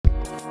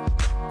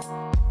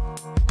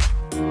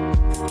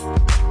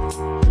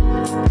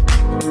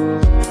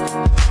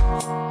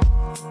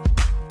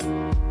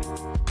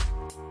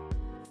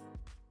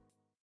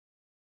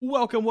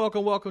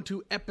Welcome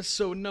to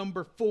episode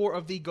number 4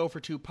 of the Go for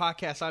Two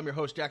podcast. I'm your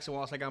host, Jackson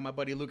Wallace. I got my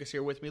buddy Lucas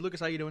here with me. Lucas,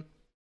 how you doing?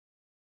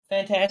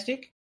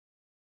 Fantastic.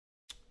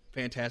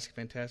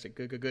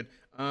 Good.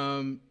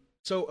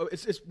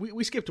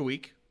 We skipped a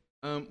week.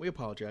 We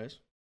apologize.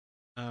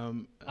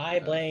 I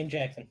blame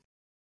Jackson.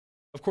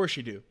 Of course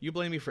you do. You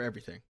blame me for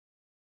everything.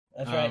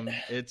 That's right.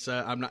 It's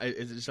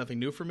nothing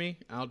new for me.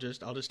 I'll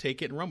just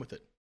take it and run with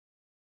it.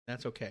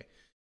 That's okay.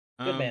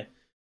 Good man.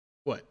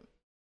 What?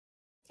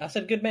 I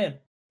said good man.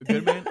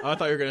 Good man? Oh, I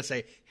thought you were going to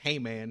say, hey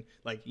man,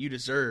 like you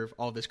deserve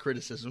all this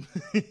criticism.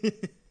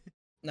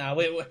 No,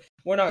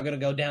 we're not going to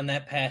go down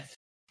that path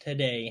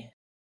today.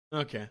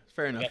 Okay,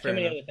 fair enough. Too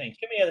many other things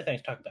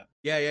to talk about.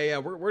 Yeah.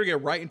 We're going to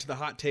get right into the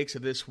hot takes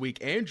of this week.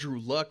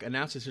 Andrew Luck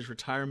announces his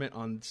retirement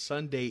on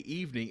Sunday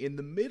evening in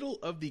the middle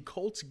of the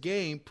Colts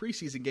game,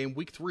 preseason game,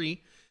 week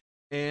 3.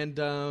 And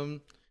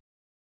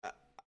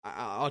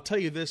I'll tell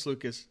you this,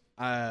 Lucas.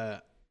 I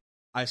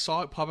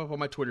saw it pop up on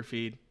my Twitter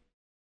feed.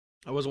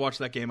 I wasn't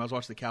watching that game. I was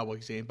watching the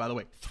Cowboys game. By the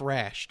way,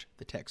 thrashed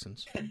the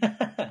Texans.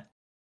 And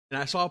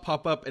I saw it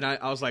pop up, and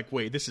I was like,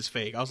 wait, this is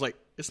fake. I was like,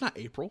 it's not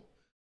April.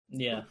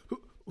 Yeah.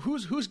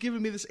 Who's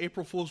giving me this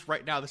April Fool's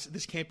right now?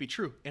 This can't be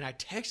true. And I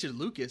texted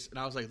Lucas, and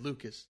I was like,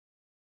 Lucas,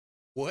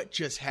 what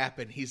just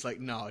happened? He's like,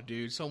 no,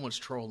 dude, someone's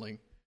trolling.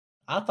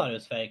 I thought it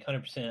was fake,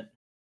 100%.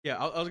 Yeah,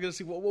 I was going to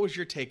see, what was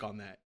your take on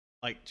that?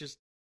 Like, just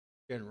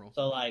general.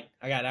 So, like,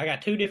 I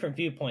got two different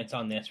viewpoints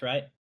on this,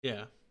 right?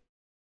 Yeah.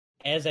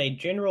 As a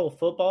general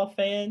football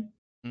fan,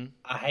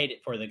 I hate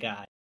it for the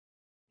guy.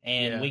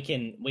 And we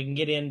can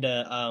get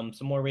into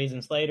some more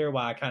reasons later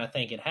why I kind of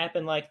think it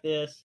happened like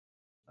this.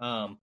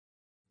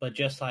 But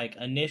just like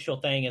initial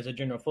thing as a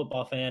general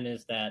football fan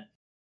is that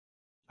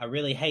I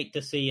really hate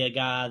to see a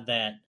guy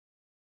that,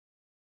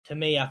 to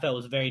me, I felt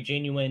was very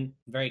genuine,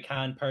 very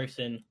kind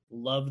person,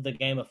 loved the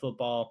game of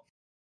football.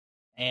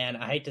 And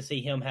I hate to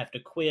see him have to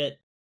quit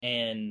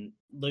and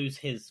lose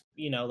his,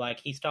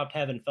 like he stopped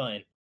having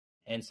fun.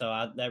 And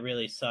so that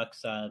really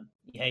sucks.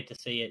 You hate to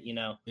see it,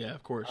 Yeah,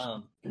 of course.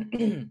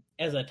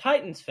 As a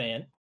Titans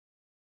fan,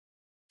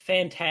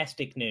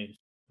 fantastic news,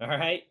 all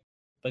right?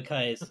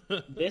 Because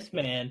this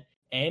man,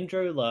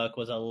 Andrew Luck,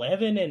 was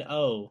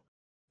 11-0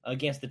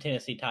 against the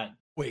Tennessee Titans.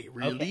 Wait,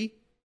 really? Okay.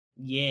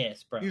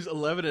 Yes, bro. He was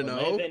 11-0?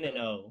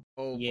 11-0.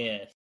 Oh,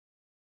 yes.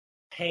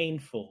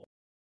 Painful.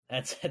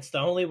 That's the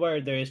only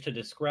word there is to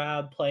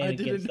describe playing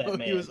against that man. I didn't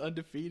know he was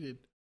undefeated.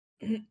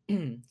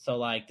 So,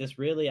 like,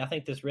 I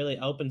think this really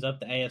opens up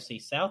the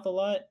AFC South a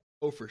lot.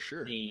 Oh, for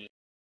sure. The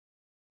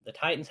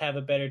Titans have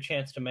a better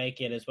chance to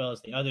make it, as well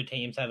as the other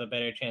teams have a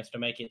better chance to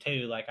make it,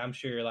 too. Like, I'm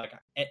sure, like,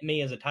 at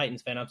me as a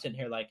Titans fan, I'm sitting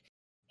here like,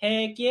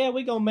 heck yeah,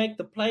 we gonna make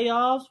the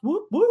playoffs,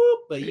 whoop, whoop.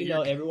 But,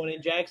 everyone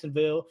in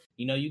Jacksonville,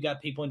 you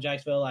got people in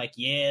Jacksonville like,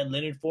 yeah,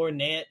 Leonard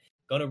Fournette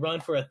gonna run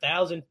for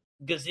 1,000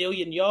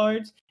 gazillion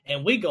yards,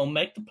 and we gonna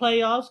make the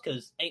playoffs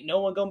because ain't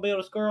no one gonna be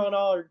able to score on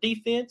our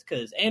defense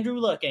because Andrew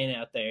Luck ain't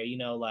out there,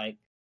 like.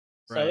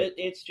 So right.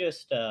 it's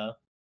just,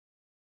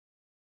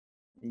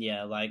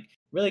 like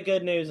really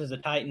good news as a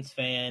Titans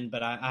fan,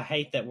 but I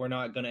hate that we're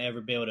not gonna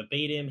ever be able to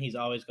beat him. He's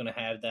always gonna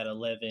have that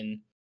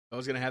 11. I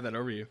was gonna have that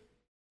over you.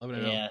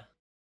 11-0. Yeah.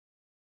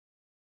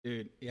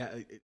 Dude, yeah,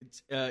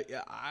 it's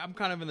I'm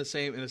kind of in the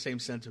same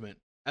sentiment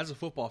as a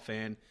football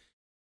fan.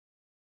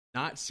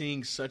 Not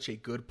seeing such a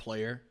good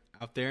player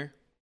out there,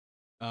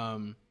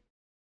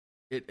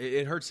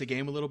 it hurts the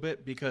game a little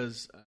bit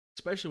because,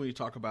 especially when you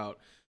talk about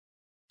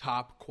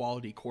top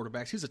quality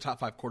quarterbacks, he's a top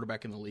 5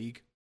 quarterback in the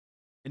league,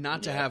 and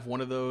not to have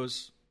one of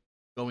those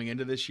going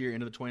into this year,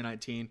 into the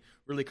 2019,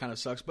 really kind of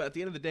sucks. But at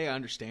the end of the day, I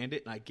understand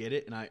it and I get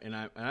it, and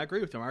I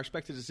agree with him. I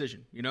respect the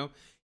decision.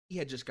 He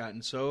had just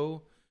gotten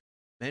so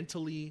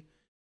mentally,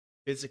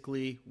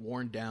 physically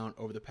worn down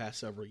over the past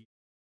several years.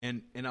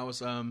 And I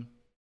was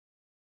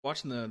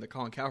watching the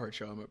Colin Cowherd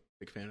show. I'm a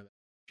big fan of that.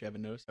 If you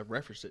haven't noticed, I've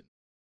referenced it.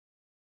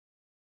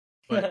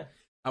 But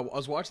I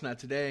was watching that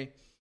today,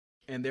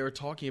 and they were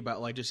talking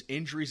about like just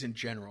injuries in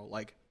general,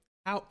 like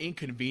how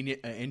inconvenient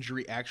an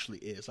injury actually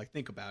is. Like,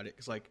 think about it.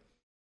 It's like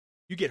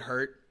you get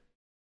hurt,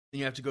 then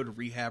you have to go to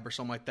rehab or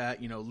something like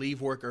that.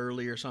 Leave work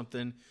early or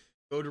something,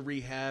 go to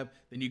rehab,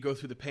 then you go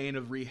through the pain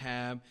of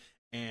rehab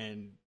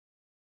and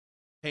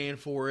paying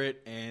for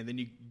it, and then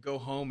you go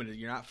home and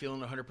you're not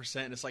feeling 100%.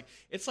 And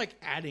it's like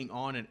adding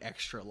on an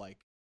extra like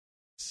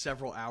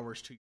several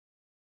hours to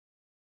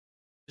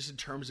just in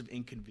terms of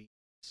inconvenience,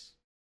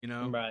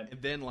 Right.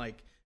 And then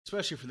like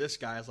especially for this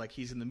guy, it's like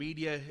he's in the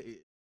media,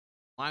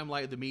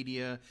 limelight of the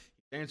media,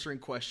 he's answering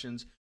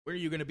questions. When are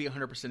you going to be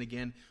 100%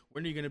 again?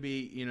 When are you going to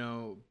be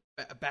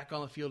back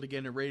on the field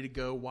again and ready to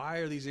go? Why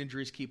are these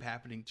injuries keep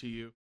happening to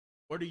you?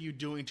 What are you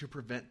doing to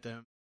prevent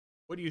them?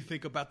 What do you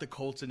think about the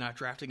Colts and not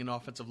drafting an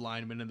offensive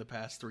lineman in the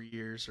past 3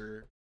 years,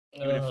 or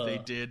even if they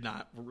did,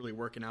 not really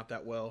working out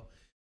that well?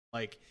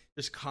 Like,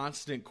 just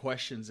constant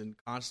questions and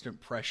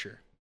constant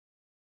pressure.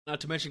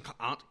 Not to mention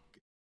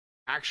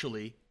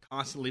actually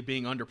constantly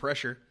being under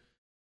pressure,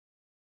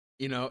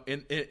 in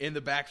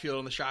the backfield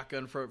on the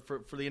shotgun for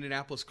the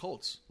Indianapolis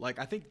Colts. Like,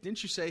 I think,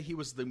 didn't you say he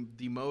was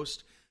the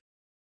most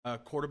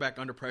quarterback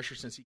under pressure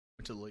since he came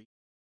to the league.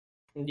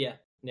 Yeah,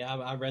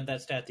 I read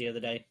that stat the other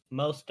day.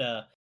 Most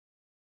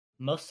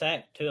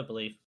sacked too, I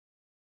believe.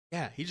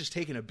 Yeah, he's just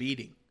taking a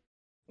beating.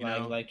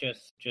 Like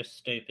just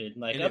stupid.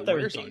 Like and up there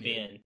with Big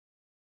Ben.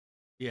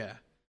 Yeah,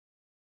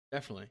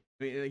 definitely.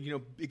 I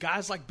mean,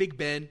 guys like Big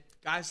Ben,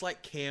 guys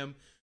like Cam,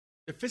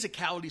 their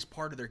physicality is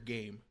part of their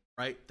game,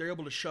 right? They're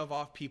able to shove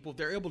off people.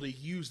 They're able to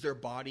use their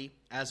body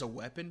as a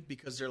weapon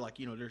because they're like,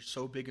 they're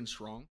so big and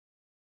strong.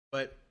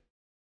 But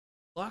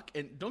Luck,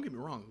 and don't get me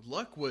wrong,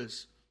 Luck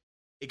was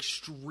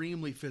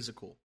extremely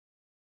physical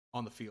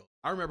on the field.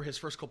 I remember his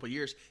first couple of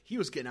years, he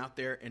was getting out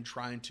there and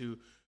trying to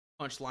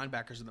punch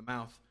linebackers in the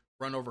mouth,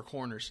 run over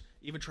corners,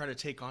 even try to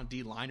take on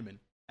D linemen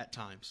at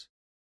times,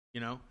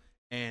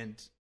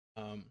 and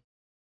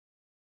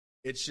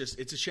it's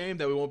a shame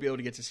that we won't be able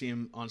to get to see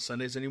him on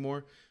Sundays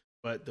anymore.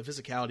 But the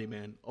physicality,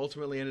 man,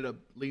 ultimately ended up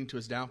leading to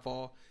his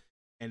downfall.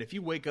 And if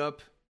you wake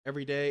up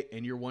every day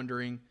and you're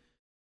wondering,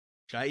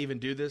 should I even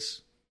do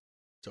this?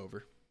 It's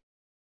over.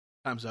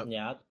 Time's up.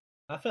 Yeah,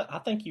 I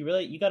think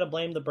you got to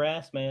blame the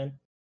brass, man.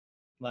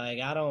 Like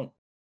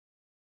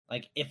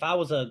if I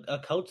was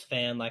a Colts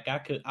fan, like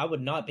I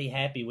would not be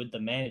happy with the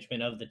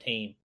management of the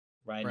team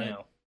right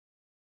now.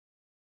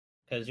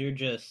 Because you're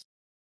just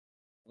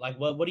like,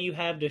 what do you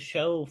have to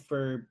show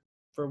for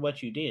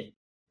what you did?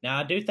 Now,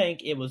 I do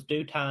think it was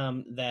due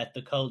time that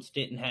the Colts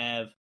didn't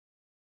have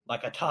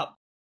like a top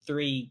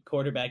 3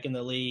 quarterback in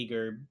the league,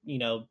 or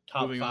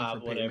top Moving 5, on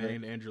from whatever.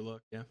 Peyton Manning, Andrew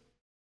Luck, yeah.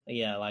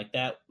 Yeah,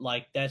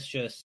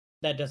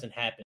 that doesn't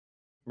happen,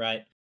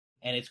 right?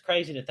 And it's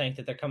crazy to think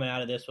that they're coming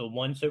out of this with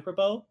 1 Super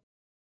Bowl.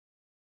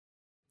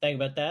 Think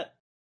about that.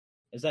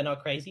 Is that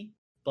not crazy?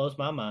 Blows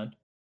my mind.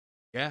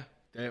 Yeah,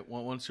 they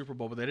won 1 Super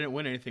Bowl, but they didn't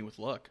win anything with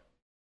Luck.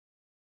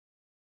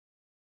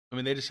 I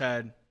mean, they just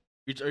had.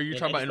 Are you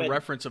talking about in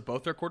reference of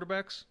both their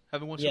quarterbacks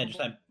having 1 Super Bowl? Yeah,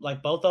 just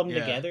like both of them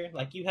together.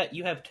 Like you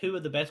have 2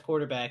 of the best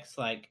quarterbacks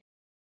like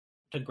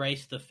to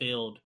grace the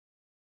field,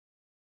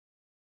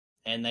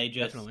 and they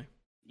just Definitely.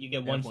 You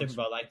get 1 Super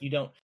Bowl. Like you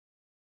don't.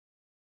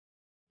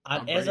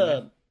 As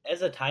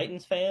a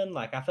Titans fan,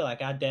 like I feel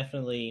like I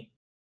definitely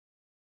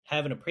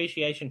have an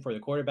appreciation for the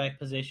quarterback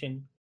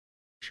position.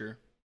 Sure.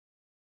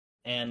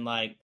 And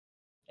like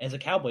as a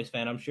Cowboys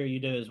fan, I'm sure you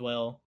do as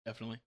well.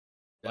 Definitely.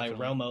 Like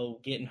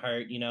Romo getting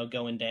hurt,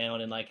 going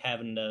down and like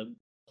having to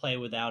play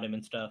without him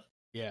and stuff.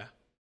 Yeah,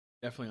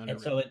 definitely.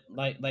 And so it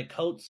like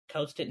Colts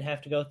didn't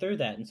have to go through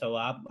that, and so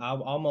I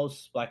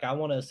almost like I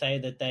want to say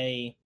that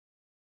they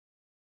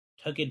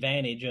took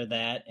advantage of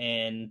that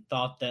and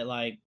thought that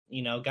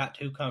got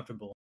too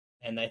comfortable,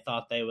 and they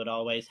thought they would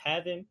always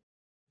have him,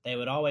 they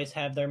would always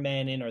have their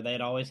Manning, or they'd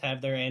always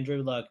have their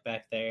Andrew Luck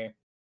back there,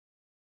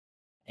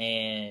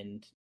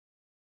 and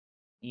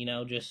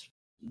just.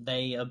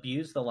 They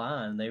abused the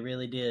line. They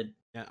really did.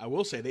 Yeah, I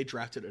will say they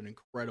drafted an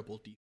incredible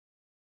defense.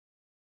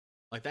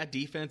 Like that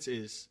defense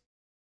is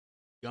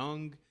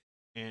young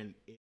and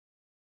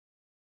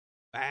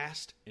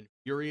fast and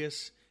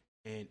furious,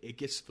 and it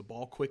gets the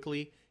ball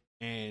quickly,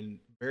 and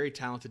very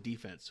talented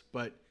defense.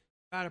 But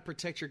you gotta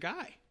protect your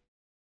guy.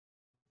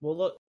 Well,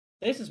 look,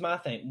 this is my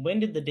thing. When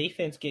did the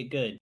defense get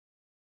good?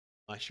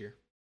 Last year.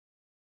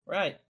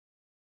 Right.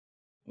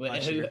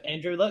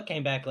 Andrew Luck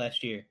came back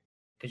last year.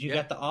 Because you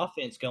got the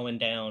offense going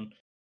down,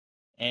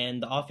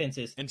 and the offense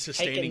is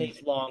taking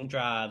these long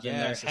drives, and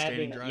they're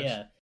having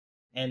drives.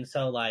 And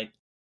so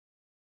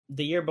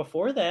the year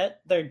before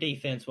that, their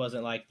defense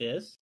wasn't like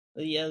this.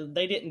 Yeah,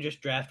 they didn't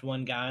just draft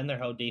one guy and their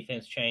whole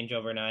defense change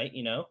overnight,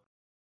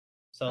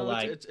 So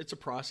it's a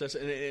process,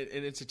 and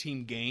it's a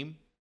team game,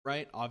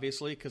 right?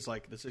 Obviously, because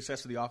the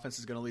success of the offense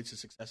is going to lead to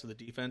success of the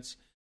defense,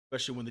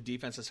 especially when the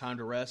defense has time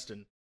to rest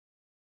and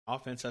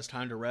offense has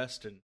time to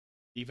rest, and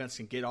defense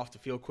can get off the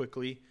field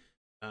quickly.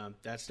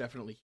 That's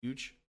definitely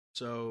huge.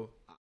 So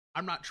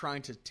I'm not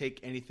trying to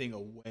take anything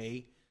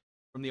away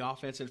from the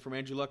offense and from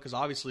Andrew Luck, because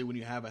obviously when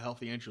you have a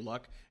healthy Andrew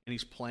Luck and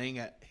he's playing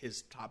at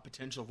his top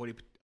potential of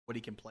what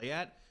he can play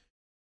at,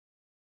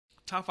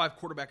 top 5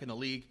 quarterback in the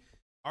league,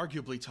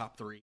 arguably top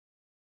 3,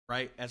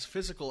 right? As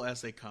physical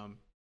as they come,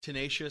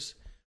 tenacious,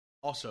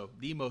 also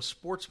the most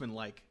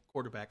sportsman-like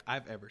quarterback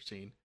I've ever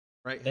seen,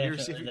 right?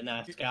 Definitely the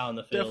nice guy on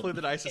the field.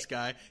 Definitely the nicest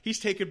guy. He's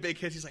taking big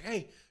hits. He's like,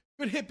 hey,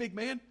 good hit, big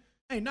man.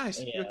 Hey,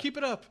 nice. Yeah. Keep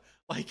it up.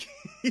 Like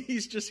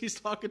he's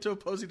talking to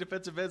opposing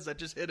defensive ends that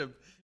just hit him.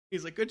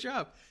 He's like, good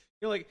job.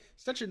 You're like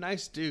such a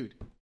nice dude.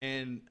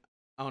 And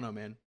I don't know,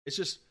 man. It's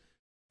just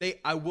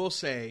I will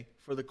say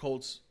for the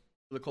Colts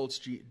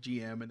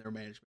GM and their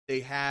management, they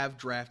have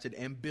drafted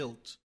and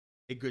built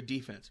a good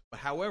defense.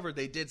 But however,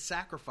 they did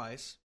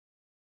sacrifice,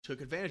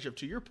 took advantage of,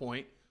 to your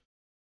point,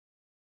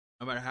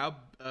 no matter how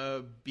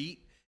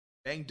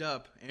banged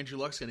up Andrew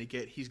Luck's going to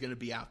get, he's going to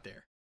be out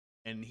there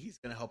and he's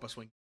going to help us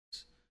win.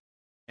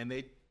 And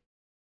they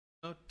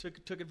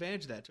took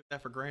advantage of that, took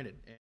that for granted,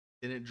 and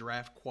didn't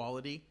draft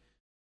quality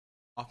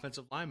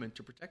offensive linemen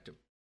to protect him.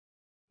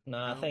 No,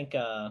 I think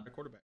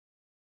quarterback.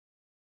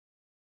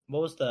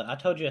 What was I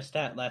told you a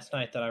stat last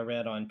night that I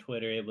read on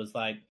Twitter. It was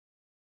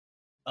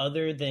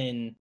other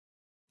than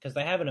because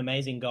they have an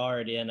amazing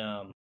guard in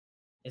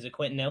is it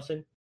Quentin Nelson?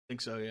 I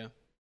think so, yeah.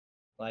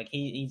 Like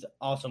he's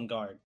awesome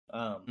guard.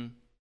 But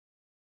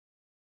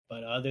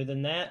other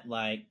than that,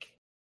 like,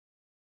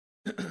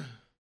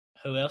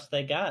 who else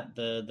they got?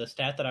 The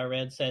stat that I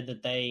read said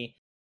that they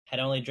had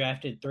only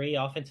drafted 3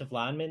 offensive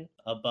linemen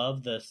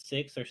above the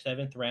 6th or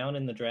 7th round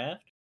in the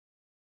draft,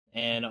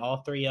 and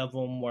all 3 of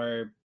them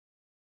were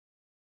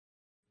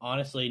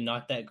honestly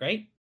not that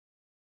great.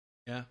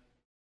 Yeah,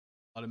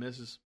 a lot of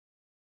misses.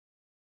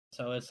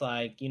 So it's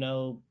like,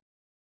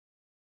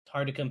 it's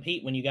hard to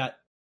compete when you got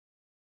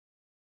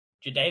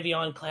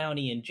Jadeveon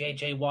Clowney and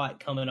J.J. Watt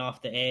coming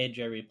off the edge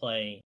every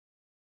play.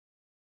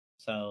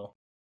 So,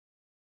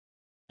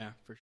 yeah,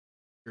 for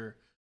sure.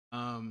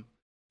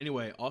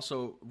 Anyway,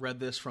 also read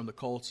this from the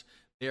Colts.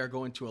 They are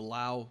going to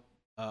allow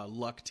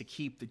Luck to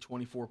keep the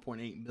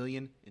 $24.8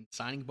 million in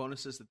signing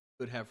bonuses that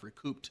they could have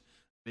recouped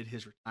amid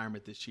his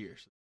retirement this year.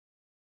 So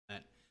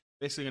that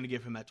basically going to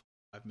give him that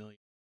 $25 million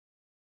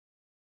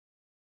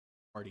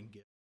parting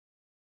gift.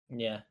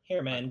 Yeah,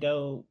 here, man,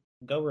 go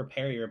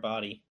repair your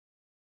body.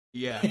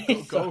 Yeah,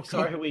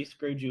 sorry we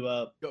screwed you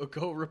up.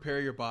 Go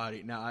repair your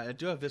body. Now, I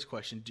do have this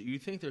question. Do you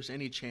think there's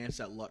any chance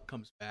that Luck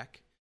comes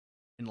back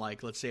in,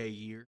 like, let's say a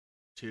year,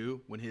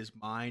 2, when his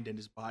mind and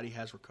his body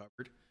has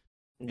recovered?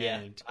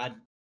 Yeah, and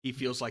he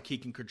feels like he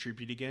can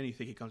contribute again? You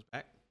think he comes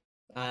back?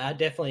 I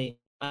definitely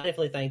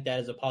think that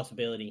is a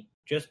possibility.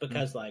 Just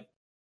because, like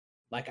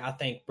I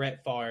think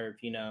Brett Favre,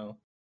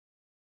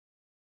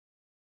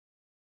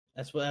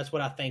 that's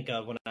what I think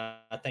of when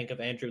I think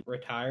of Andrew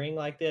retiring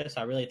like this.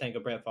 I really think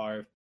of Brett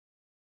Favre.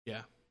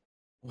 Yeah.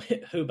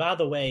 Who, by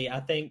the way,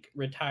 I think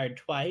retired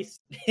twice.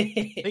 I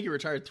think he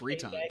retired 3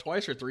 times.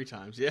 Twice or 3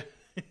 times, yeah.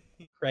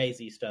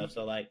 Crazy stuff.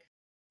 So, like...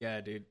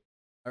 Yeah, dude.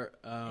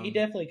 He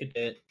definitely could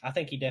do it. I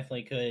think he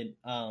definitely could.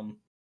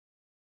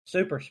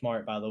 Super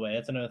smart, by the way.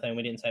 That's another thing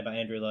we didn't say about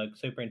Andrew Luck.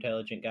 Super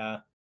intelligent guy.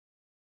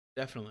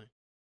 Definitely.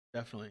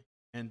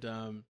 And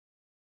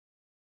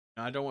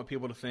I don't want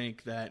people to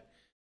think that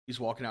he's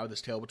walking out with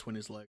his tail between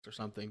his legs or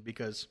something,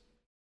 because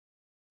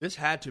this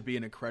had to be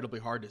an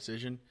incredibly hard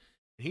decision.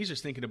 And he's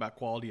just thinking about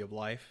quality of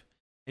life.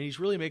 And he's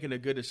really making a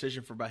good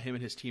decision about him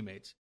and his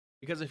teammates.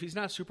 Because if he's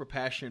not super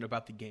passionate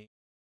about the game,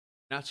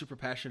 not super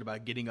passionate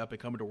about getting up and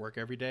coming to work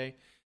every day,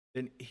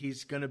 then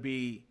he's not going to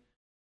be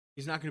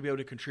able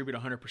to contribute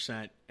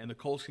 100%. And the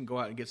Colts can go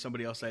out and get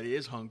somebody else that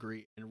is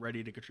hungry and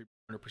ready to contribute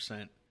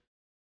 100%,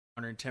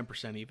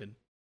 110% even,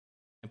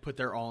 and put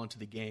their all into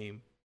the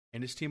game.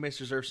 And his teammates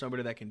deserve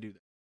somebody that can do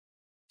that.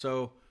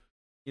 So,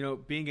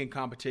 being in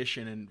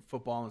competition in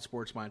football and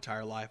sports my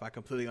entire life, I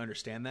completely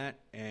understand that.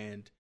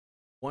 And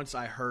once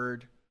I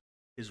heard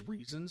his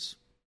reasons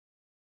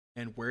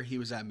and where he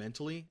was at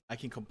mentally, I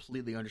can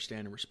completely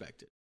understand and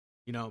respect it.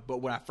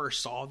 But when I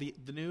first saw the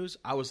news,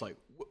 I was like,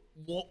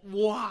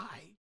 why?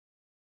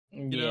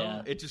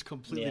 It just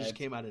completely just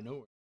came out of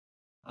nowhere.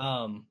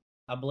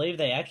 I believe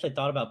they actually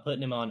thought about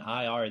putting him on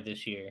IR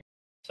this year.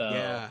 So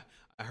yeah,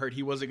 I heard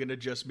he wasn't going to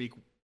just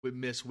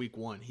miss week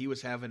 1. He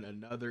was having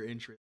another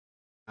injury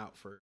out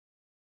for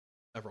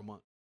several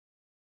months.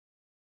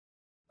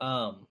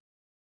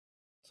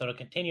 So to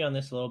continue on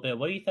this a little bit,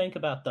 what do you think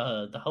about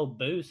the whole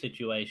boo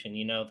situation?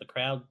 The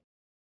crowd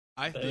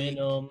booing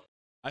them.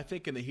 I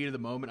think in the heat of the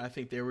moment, I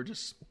think it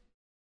was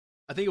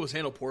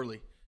handled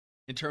poorly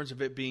in terms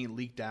of it being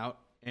leaked out.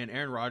 And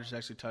Aaron Rodgers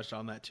actually touched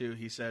on that too.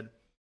 He said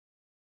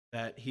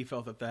that he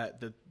felt that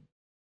the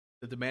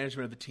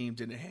management of the team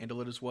didn't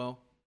handle it as well.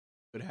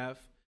 Could have.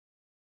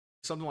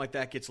 Something like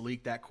that gets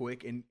leaked that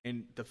quick, and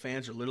the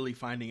fans are literally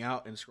finding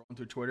out and scrolling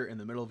through Twitter in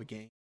the middle of a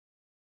game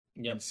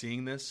and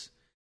seeing this.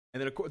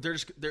 And then, of course, they're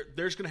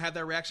just going to have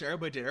that reaction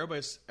everybody did.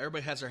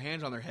 Everybody has their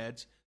hands on their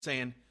heads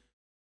saying,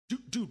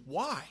 dude,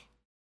 why?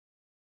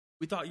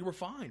 We thought you were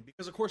fine.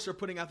 Because, of course, they're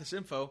putting out this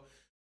info.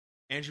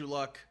 Andrew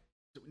Luck,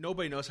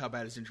 nobody knows how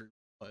bad his injury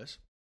was.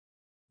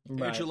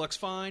 Right. Andrew Luck's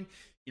fine.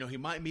 He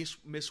might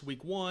miss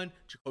week 1.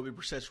 Jacoby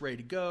Brissett's ready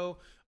to go.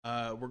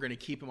 We're going to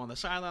keep him on the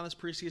sideline this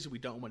preseason. We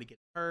don't want to get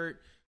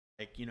hurt.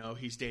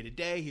 He's day to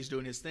day. He's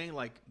doing his thing.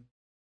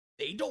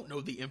 They don't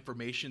know the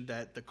information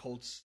that the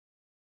Colts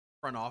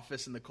front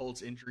office and the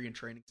Colts injury and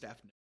training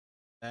staff know,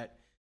 that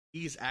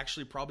he's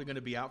actually probably going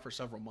to be out for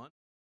several months.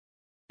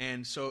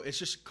 And so it's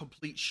just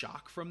complete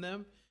shock from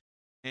them.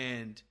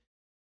 And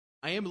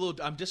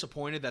I'm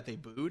disappointed that they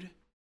booed.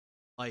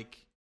 But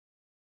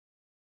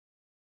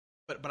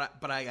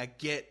I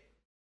get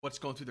what's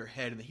going through their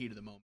head in the heat of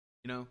the moment,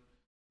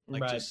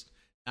 right. Just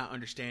not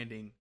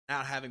understanding,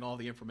 not having all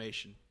the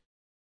information.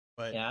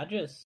 But yeah, it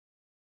just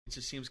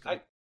seems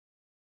I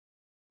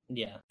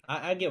get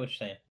what you're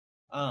saying.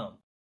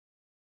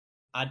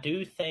 I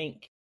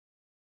think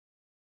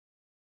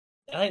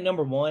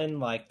number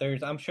one,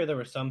 I'm sure there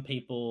were some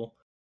people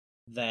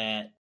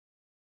that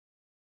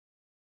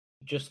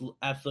just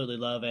absolutely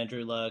love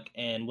Andrew Luck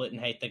and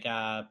wouldn't hate the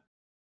guy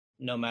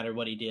no matter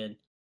what he did.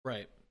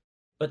 Right.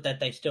 But that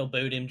they still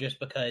booed him just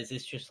because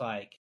it's just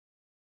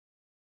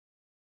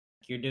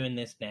you're doing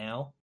this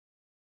now.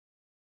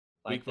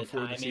 Week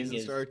before the season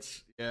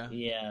starts. Yeah.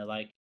 Yeah,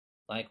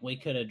 we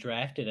could have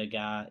drafted a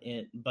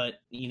guy,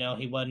 but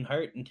he wasn't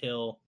hurt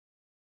until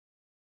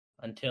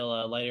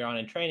until later on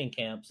in training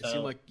camp. So it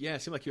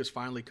seemed like he was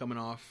finally coming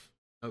off,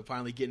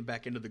 finally getting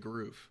back into the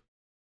groove.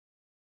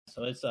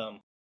 So it's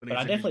but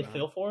I definitely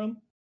feel for him.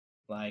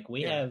 Like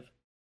I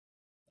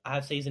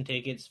have season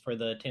tickets for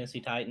the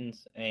Tennessee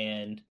Titans,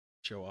 and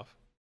show off.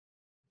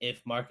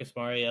 If Marcus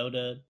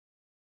Mariota,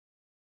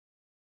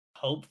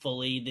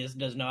 hopefully this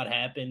does not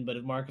happen, but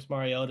if Marcus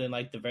Mariota in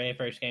like the very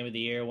first game of the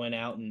year went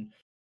out and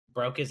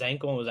broke his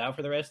ankle and was out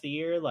for the rest of the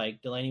year,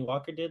 like Delanie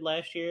Walker did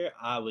last year,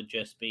 I would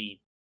just be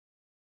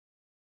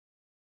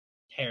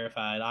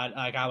terrified.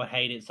 I would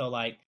hate it. So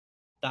like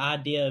the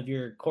idea of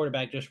your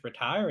quarterback just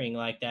retiring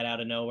like that out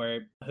of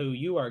nowhere, who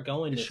you are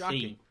going to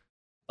see,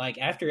 like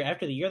after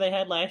the year they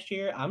had last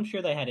year, I'm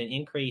sure they had an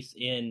increase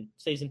in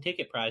season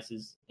ticket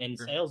prices and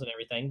sales and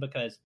everything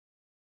because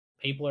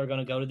people are going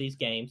to go to these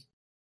games.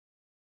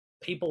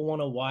 People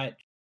want to watch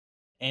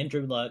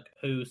Andrew Luck,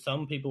 who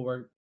some people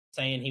were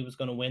saying he was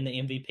going to win the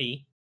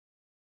MVP.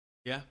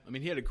 Yeah, I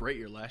mean, he had a great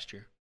year last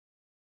year.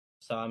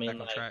 So, I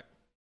mean,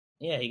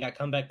 yeah, he got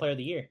comeback player of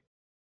the year.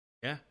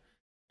 Yeah,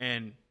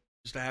 and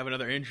just to have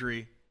another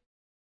injury,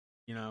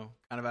 kind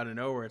of out of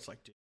nowhere, it's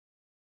like, dude,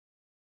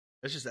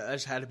 that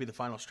just had to be the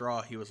final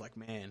straw. He was like,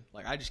 man,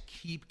 like, I just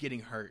keep getting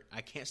hurt.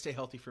 I can't stay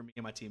healthy for me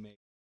and my teammates.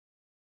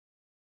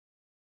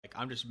 Like,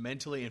 I'm just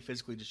mentally and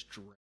physically just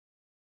drained.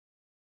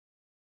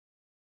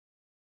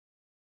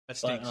 That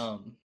stinks. But,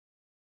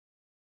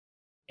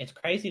 it's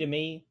crazy to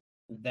me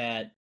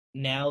that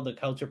now the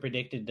Colts are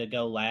predicted to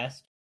go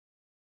last.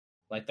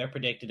 Like, they're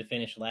predicted to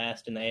finish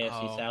last in the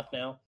AFC South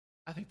now.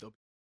 I think they'll be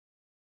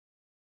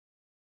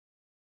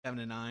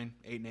 7-9,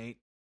 8-8,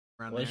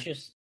 around there. It's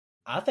just,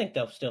 I think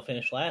they'll still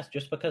finish last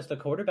just because the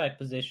quarterback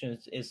position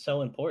is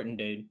so important,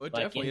 dude. Well, it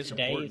definitely is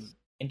important.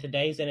 In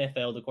today's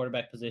NFL, the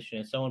quarterback position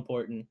is so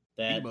important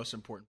that the most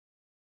important.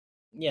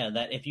 Yeah,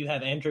 that if you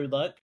have Andrew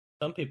Luck,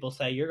 some people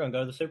say you're going to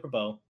go to the Super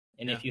Bowl,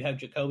 and if you have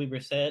Jacoby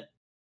Brissett,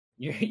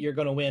 you're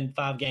going to win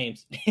 5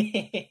 games.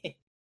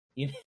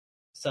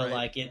 So right.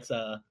 Like it's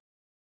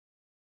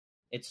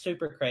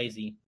super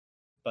crazy,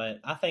 but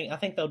I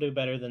think they'll do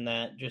better than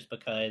that just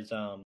because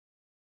I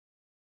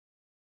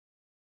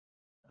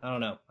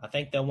don't know. I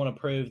think they'll want to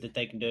prove that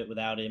they can do it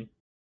without him.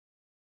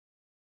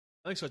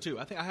 I think so too.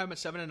 I think I have him at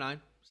 7-9,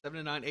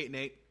 8-8.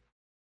 I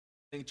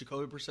think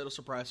Jacoby Brissett will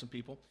surprise some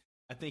people.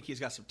 I think he's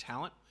got some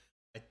talent.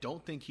 I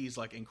don't think he's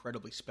like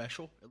incredibly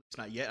special, at least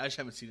not yet. I just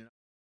haven't seen it.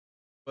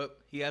 But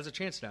he has a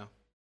chance now.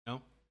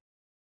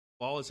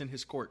 Ball is in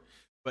his court.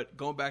 But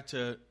going back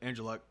to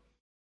Andrew Luck,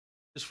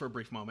 just for a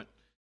brief moment,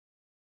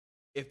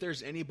 if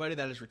there's anybody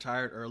that is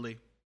retired early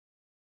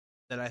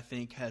that I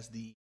think has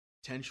the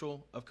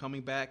potential of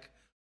coming back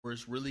or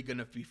is really going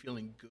to be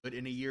feeling good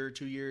in a year or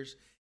 2 years,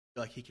 I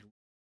feel like he can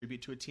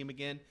contribute to a team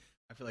again,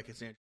 I feel like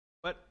it's Andrew.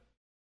 But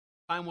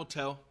time will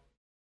tell.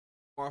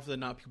 More often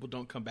than not, people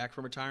don't come back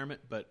from retirement,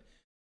 but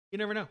you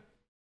never know.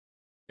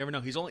 You never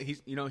know.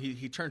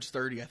 He turns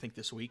 30, I think,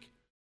 this week.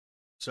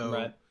 So,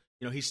 right.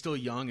 He's still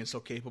young and still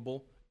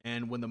capable.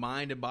 And when the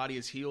mind and body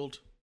is healed,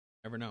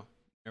 never know.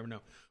 Never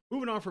know.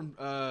 Moving on from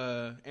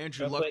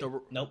Andrew Luck.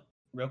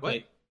 Real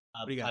quick.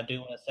 I do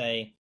want to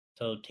say,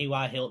 so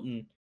T.Y.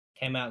 Hilton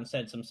came out and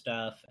said some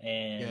stuff.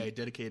 And he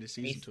dedicated his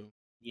season to him.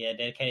 Yeah,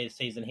 dedicated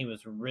season. He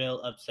was real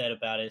upset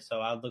about it.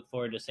 So I look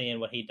forward to seeing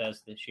what he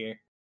does this year.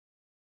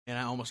 And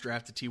I almost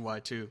drafted T.Y.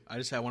 too. I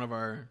just had one of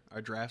our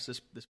drafts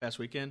this past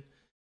weekend.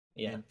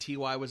 Yeah. And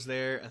T.Y. was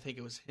there. I think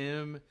it was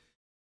him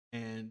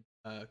and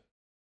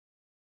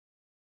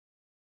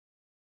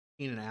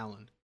Keenan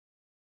Allen.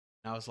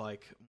 And I was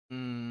like,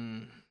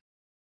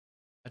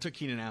 I took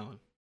Keenan Allen.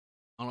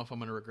 I don't know if I'm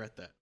going to regret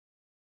that.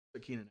 I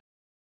took Keenan Allen.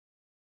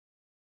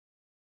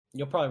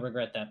 You'll probably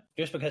regret that.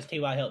 Just because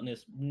T.Y. Hilton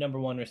is number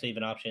one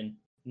receiving option.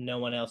 No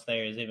one else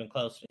there is even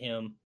close to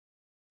him.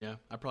 Yeah,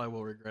 I probably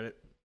will regret it.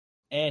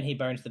 And he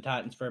burns the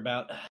Titans for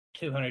about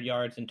 200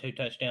 yards and 2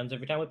 touchdowns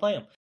every time we play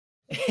him.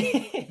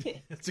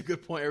 That's a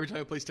good point. Every time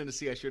I play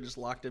Tennessee, I should have just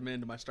locked him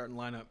into my starting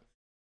lineup.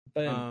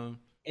 Boom.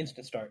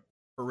 Instant start.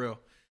 For real.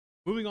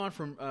 Moving on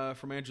from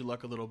Andrew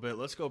Luck a little bit,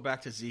 let's go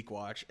back to Zeke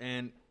Watch.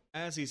 And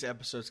as these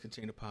episodes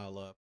continue to pile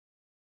up,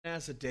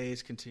 as the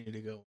days continue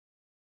to go,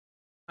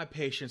 my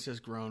patience has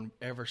grown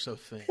ever so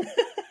thin.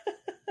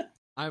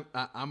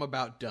 I'm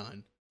about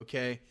done.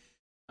 Okay.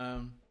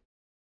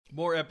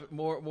 More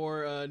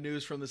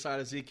news from the side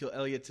of Ezekiel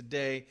Elliott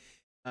today.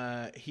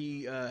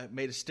 He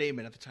made a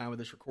statement at the time of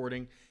this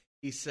recording.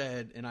 He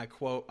said, and I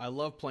quote, "I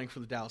love playing for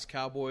the Dallas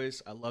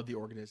Cowboys. I love the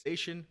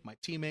organization, my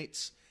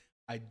teammates.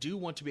 I do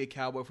want to be a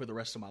Cowboy for the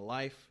rest of my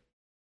life.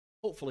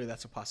 Hopefully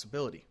that's a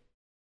possibility.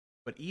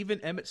 But even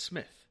Emmitt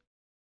Smith,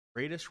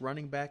 greatest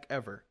running back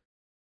ever,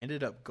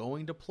 ended up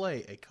going to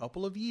play a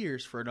couple of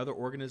years for another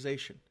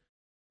organization.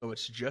 So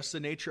it's just the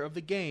nature of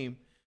the game,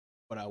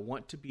 but I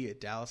want to be a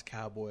Dallas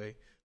Cowboy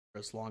for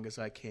as long as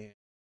I can."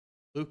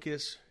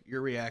 Lucas,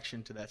 your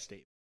reaction to that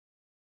statement?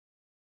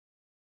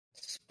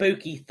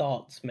 Spooky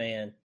thoughts,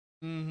 man.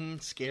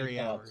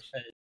 Scary hours.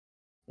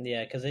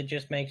 Yeah, because it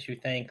just makes you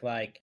think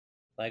like,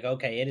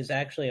 okay, it is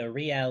actually a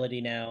reality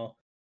now.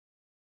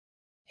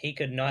 He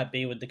could not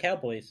be with the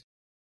Cowboys,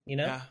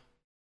 Yeah.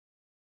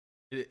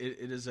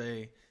 It is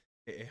a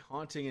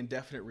haunting and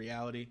definite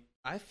reality.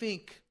 I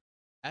think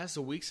as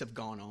the weeks have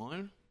gone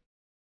on,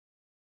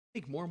 I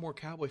think more and more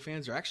Cowboy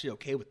fans are actually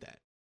okay with that.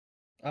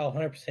 Oh,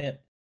 100%.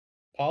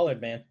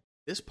 Pollard, man.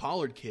 This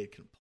Pollard kid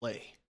can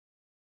play.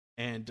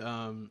 And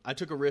I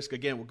took a risk.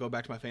 Again, we'll go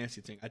back to my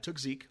fantasy thing. I took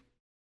Zeke.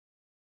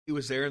 He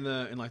was there in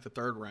the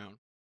third round.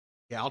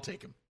 Yeah, I'll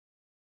take him.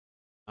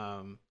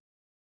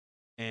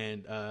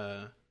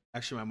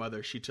 Actually, my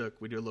mother,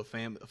 we do a little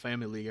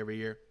family league every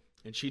year,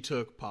 and she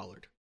took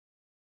Pollard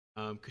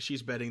because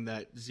she's betting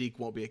that Zeke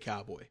won't be a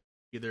Cowboy,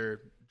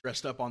 either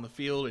dressed up on the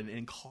field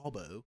in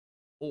Cabo,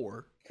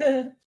 or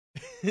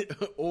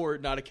or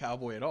not a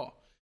Cowboy at all.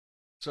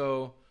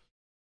 So,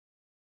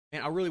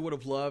 man, I really would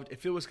have loved,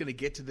 if it was going to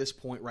get to this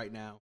point right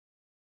now,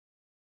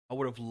 I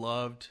would have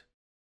loved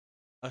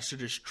us to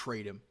just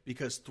trade him,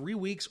 because 3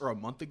 weeks or a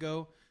month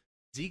ago,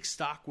 Zeke's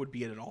stock would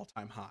be at an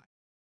all-time high,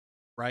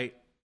 right?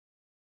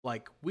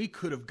 Like, we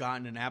could have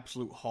gotten an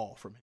absolute haul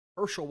from him.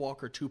 Herschel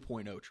Walker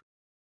 2.0.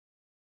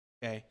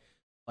 Okay?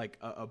 Like,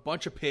 a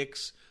bunch of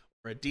picks,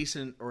 or a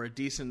decent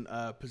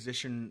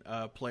position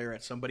player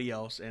at somebody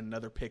else, and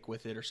another pick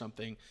with it or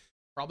something.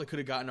 Probably could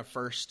have gotten a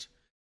first,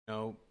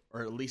 or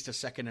at least a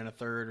second and a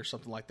third or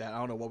something like that. I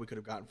don't know what we could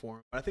have gotten for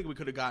him, but I think we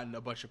could have gotten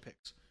a bunch of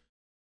picks.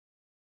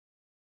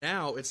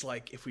 Now, it's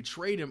like, if we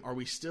trade him, are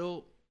we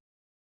still...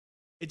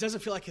 It doesn't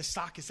feel like his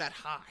stock is that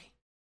high.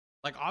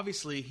 Like,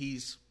 obviously,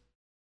 he's,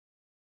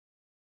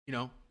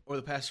 over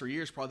the past 3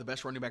 years, probably the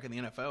best running back in the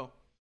NFL.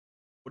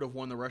 Would have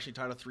won the rushing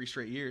title 3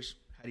 straight years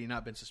had he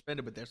not been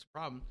suspended, but there's the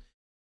problem.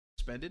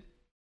 Suspended.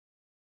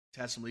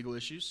 He's had some legal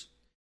issues.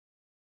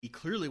 He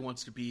clearly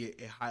wants to be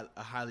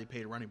a highly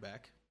paid running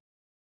back.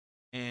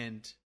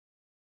 And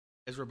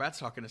as we're about to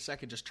talk in a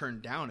second, just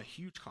turned down a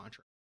huge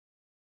contract.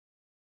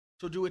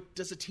 So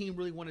does the team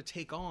really want to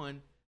take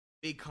on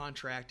big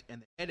contract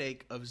and the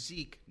headache of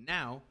Zeke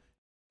now,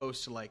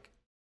 opposed to like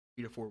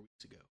 3 to 4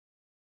 weeks ago?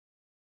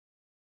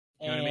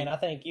 You know what I mean? I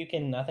think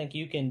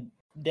you can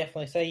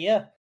definitely say,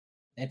 yeah,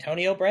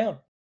 Antonio Brown.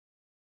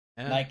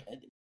 Yeah.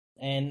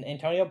 And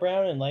Antonio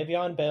Brown and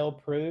Le'Veon Bell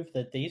prove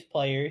that these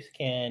players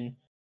can.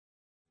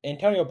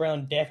 Antonio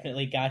Brown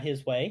definitely got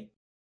his way.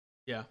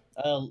 Yeah.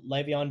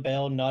 Le'Veon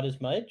Bell not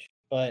as much,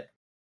 but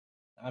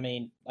I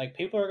mean, like,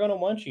 people are going to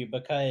want you,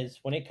 because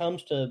when it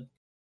comes to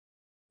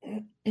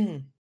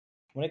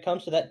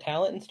that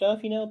talent and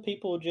stuff,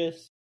 people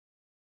just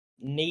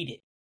need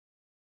it.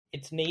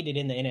 It's needed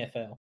in the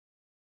NFL.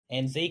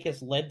 And Zeke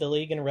has led the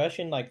league in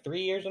rushing like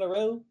 3 years in a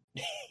row.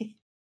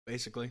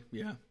 Basically,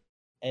 yeah.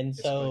 And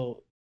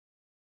so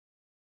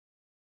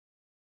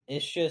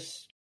it's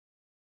just,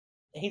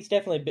 he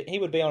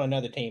would be on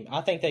another team.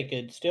 I think they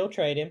could still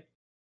trade him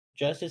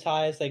just as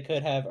high as they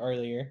could have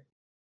earlier.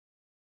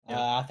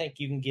 Yeah. I think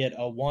you can get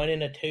a 1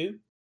 and a 2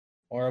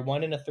 or a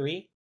 1 and a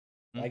 3.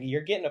 Mm-hmm. Like,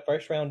 you're getting a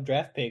first round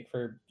draft pick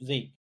for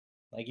Zeke.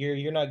 Like,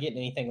 you're not getting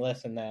anything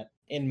less than that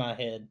in my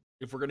head.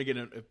 If we're gonna get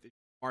if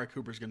Amari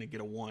Cooper's gonna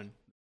get a 1,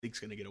 Zeke's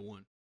gonna get a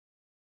 1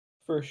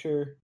 for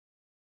sure.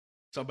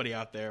 Somebody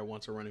out there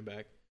wants a running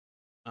back.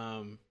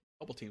 A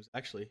couple teams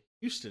actually.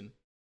 Houston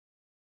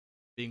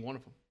being one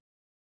of them.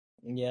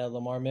 Yeah,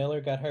 Lamar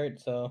Miller got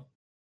hurt, so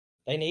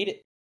they need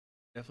it.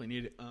 Definitely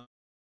need it.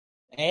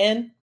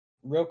 And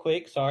real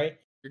quick, sorry,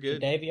 you're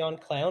good.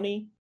 Davion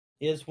Clowney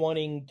is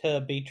wanting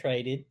to be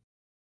traded.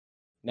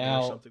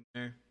 Now, something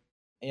there.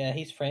 Yeah,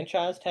 he's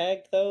franchise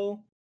tagged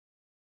though,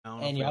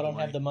 and y'all don't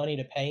have the money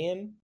to pay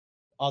him.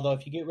 Although,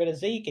 if you get rid of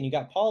Zeke and you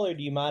got Pollard,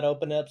 you might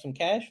open up some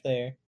cash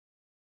there.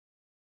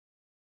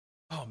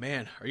 Oh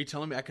man, are you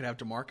telling me I could have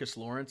DeMarcus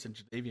Lawrence and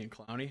Jadeveon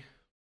Clowney,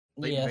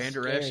 Leighton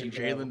Vander Esch and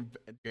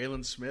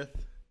Jalen Smith,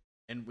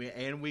 and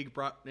we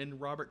brought in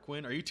Robert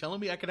Quinn? Are you telling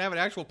me I could have an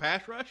actual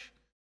pass rush?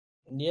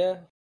 Yeah.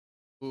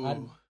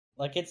 Ooh.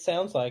 It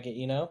sounds like it,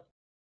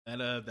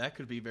 And that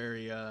could be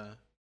very.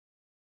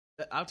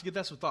 I have to give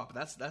that some thought,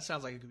 but that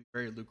sounds like it could be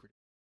very lucrative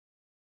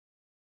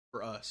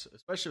for us,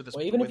 especially with this.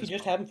 Well, even if you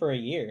just have him for a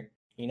year,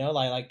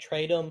 like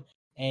trade him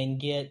and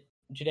get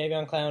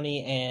Jadeveon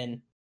Clowney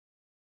and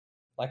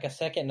like a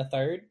second and a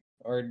third,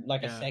 or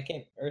like a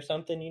second or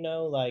something,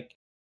 like.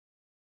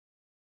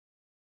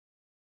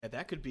 Yeah,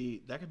 that could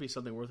be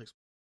something worth exploring.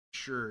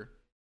 Sure,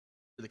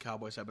 the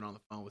Cowboys have been on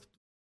the phone with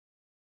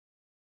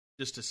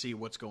just to see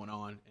what's going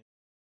on,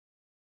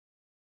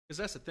 because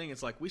that's the thing.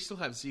 It's like we still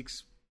have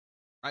Zeke's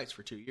rights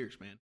for 2 years,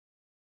 man.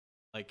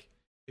 Like,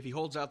 if he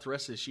holds out the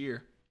rest of this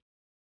year,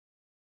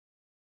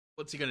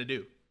 what's he gonna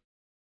do?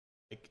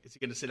 Like, is he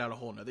gonna sit out a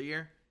whole another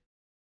year?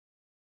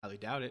 Highly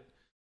doubt it.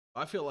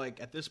 I feel like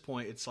at this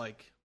point, it's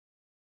like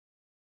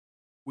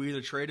we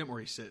either trade him or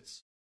he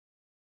sits.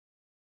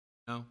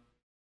 No,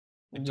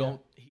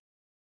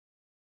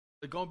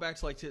 going back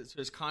to to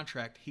his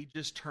contract, he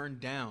just turned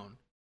down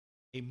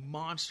a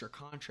monster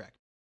contract.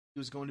 He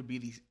was going to be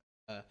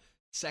the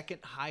second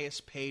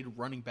highest paid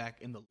running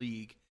back in the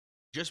league,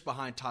 just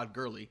behind Todd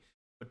Gurley.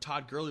 But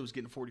Todd Gurley was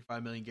getting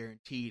 $45 million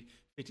guaranteed,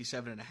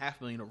 $57.5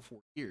 million over 4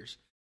 years.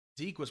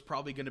 Zeke was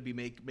probably going to be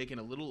making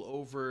a little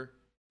over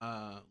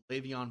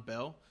Le'Veon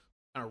Bell,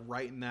 kind of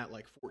right in that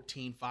like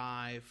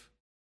 14.5,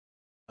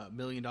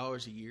 million a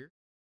year,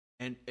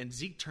 and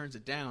Zeke turns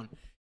it down.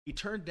 He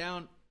turned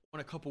down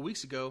one a couple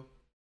weeks ago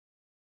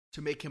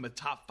to make him a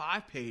top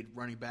 5 paid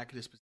running back at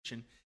his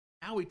position.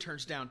 Now he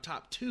turns down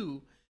top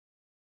 2.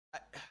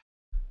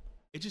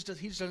 He just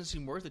doesn't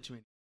seem worth it to me.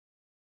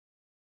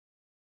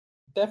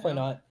 Definitely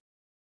not.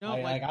 No,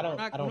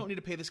 we don't need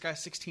to pay this guy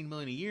 $16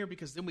 million a year,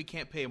 because then we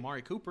can't pay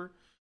Amari Cooper,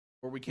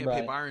 or we can't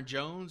pay Byron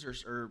Jones,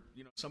 or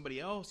somebody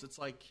else. It's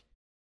like,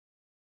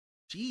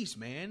 geez,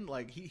 man,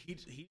 like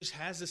he just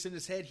has this in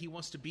his head. He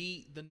wants to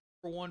be the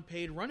number 1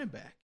 paid running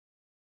back.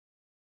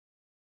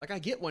 Like, I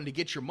get one to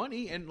get your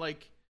money, and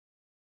like,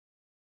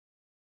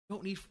 you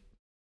don't need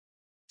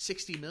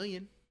 $60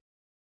 million.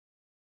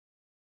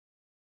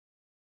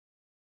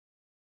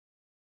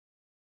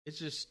 It's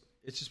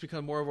just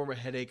become more of a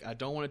headache. I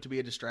don't want it to be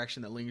a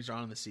distraction that lingers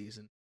on in the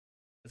season.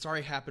 It's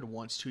already happened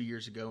once 2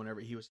 years ago, whenever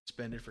he was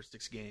suspended for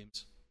 6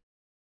 games.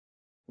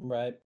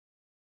 Right.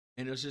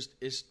 And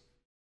it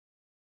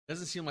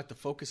doesn't seem like the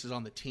focus is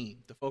on the team.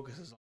 The focus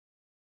is on,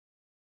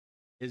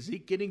 is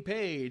Zeke getting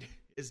paid?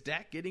 Is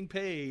Dak getting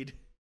paid?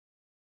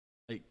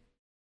 Like,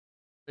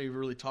 are you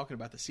really talking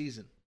about the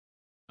season?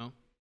 No.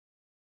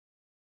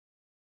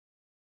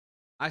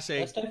 I say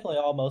that's definitely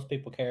all most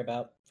people care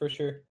about, for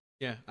sure.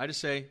 Yeah, I just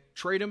say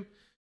trade him,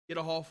 get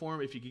a haul for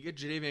him. If you could get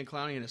Jadeveon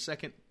Clowney in a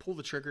second, pull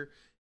the trigger.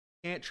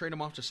 Can't trade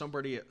him off to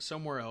somebody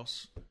somewhere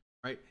else,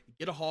 right?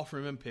 Get a haul for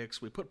him in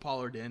picks. We put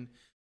Pollard in.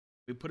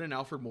 We put in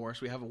Alfred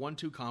Morris. We have a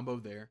 1-2 combo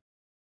there,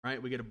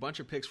 right? We get a bunch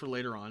of picks for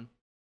later on.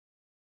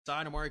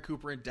 Sign Amari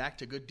Cooper and Dak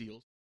to good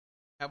deals.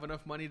 Have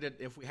enough money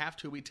that if we have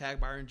to, we tag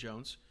Byron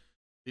Jones.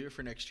 Leave it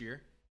for next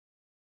year.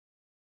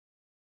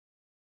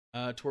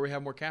 To where we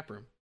have more cap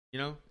room.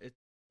 At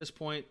this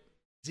point,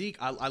 Zeke,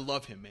 I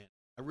love him, man.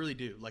 I really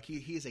do. Like,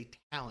 he is a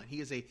talent. He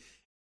is a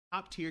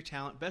top-tier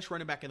talent, best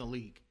running back in the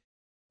league.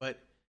 But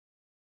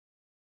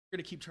you're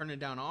going to keep turning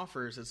down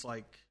offers. It's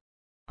like,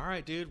 all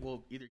right, dude,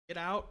 well, either get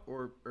out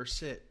or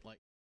sit. Like,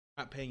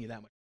 I'm not paying you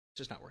that much. It's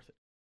just not worth it.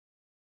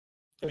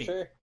 For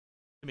sure.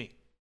 To me,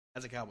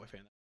 as a Cowboy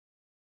fan.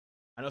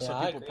 I know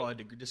some people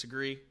probably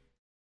disagree.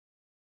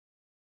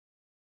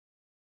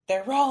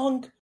 They're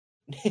wrong.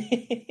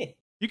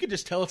 You can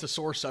just tell it's a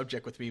sore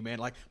subject with me, man.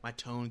 Like, my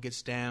tone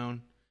gets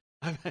down.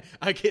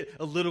 I get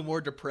a little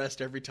more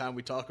depressed every time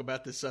we talk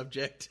about this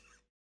subject.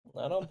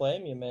 I don't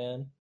blame you,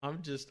 man.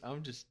 I'm just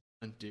done,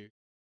 dude.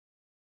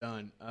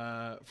 Done.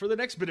 For the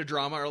next bit of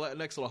drama, or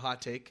next little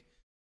hot take,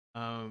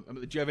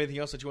 do you have anything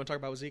else that you want to talk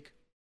about with Zeke?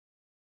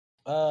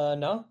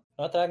 No,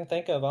 not that I can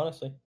think of,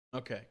 honestly.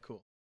 Okay,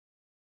 cool.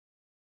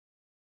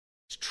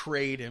 Let's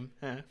trade him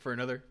for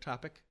another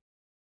topic.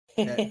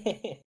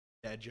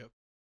 Dad joke.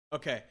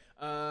 Okay.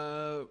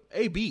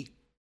 AB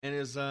and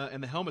his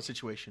and the helmet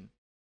situation.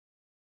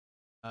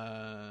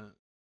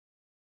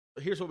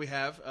 Here's what we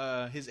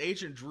have. His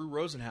agent Drew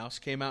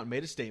Rosenhaus came out and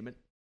made a statement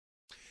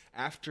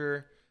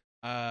after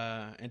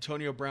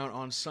Antonio Brown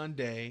on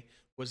Sunday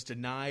was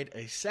denied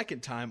a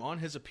second time on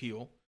his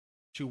appeal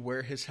to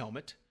wear his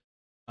helmet.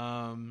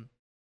 For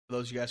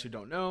those of you guys who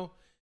don't know,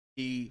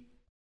 he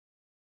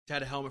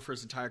had a helmet for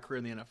his entire career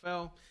in the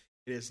NFL.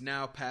 It is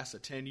now past the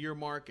 10-year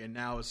mark and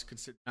now is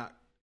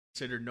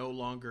considered no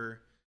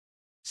longer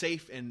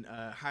safe and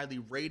highly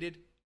rated,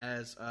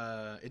 as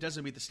it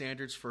doesn't meet the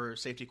standards for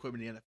safety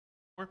equipment in the NFL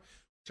anymore,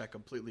 which I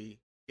completely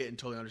get and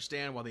totally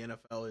understand. While the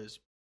NFL is,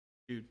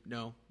 dude,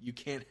 no, you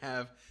can't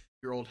have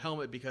your old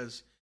helmet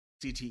because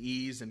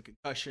CTEs and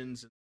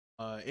concussions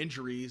and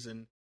injuries,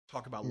 and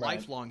talk about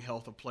lifelong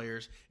health of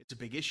players. It's a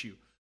big issue.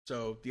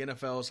 So the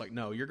NFL is like,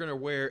 no, you're going to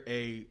wear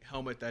a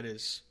helmet that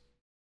is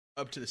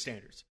up to the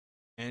standards.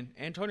 And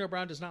Antonio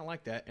Brown does not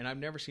like that, and I've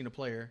never seen a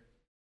player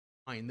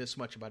mind this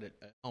much about a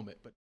helmet,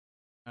 but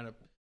I'm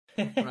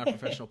not a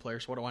professional player,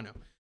 so what do I know?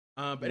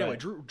 But anyway,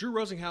 Drew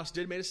Rosenhaus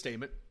did make a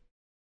statement,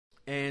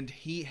 and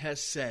he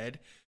has said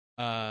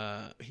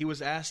he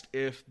was asked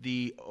if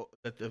the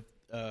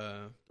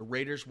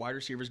Raiders wide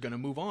receiver is going to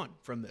move on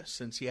from this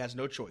since he has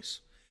no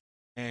choice,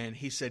 and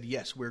he said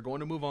yes, we're going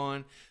to move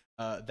on.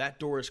 That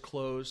door is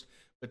closed.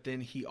 But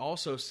then he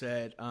also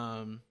said,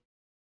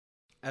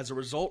 as a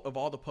result of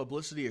all the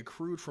publicity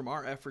accrued from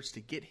our efforts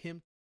to get him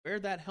to wear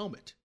that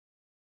helmet,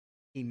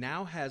 he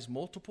now has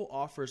multiple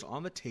offers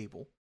on the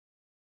table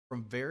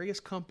from various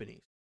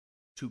companies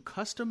to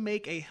custom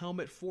make a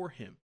helmet for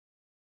him,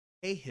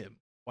 pay him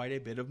quite a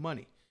bit of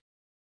money.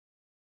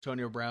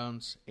 Antonio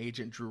Brown's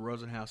agent Drew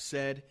Rosenhaus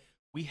said,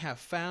 "We have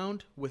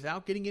found,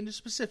 without getting into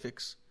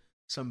specifics,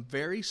 some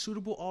very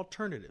suitable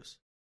alternatives.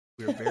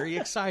 We are very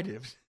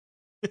excited."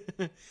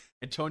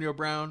 Antonio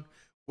Brown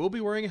will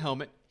be wearing a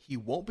helmet. He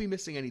won't be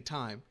missing any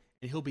time,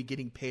 and he'll be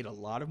getting paid a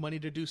lot of money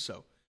to do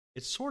so.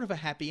 It's sort of a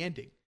happy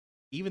ending,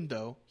 even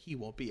though he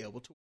won't be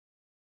able to wear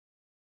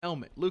a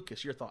helmet.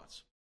 Lucas, your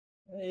thoughts?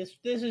 This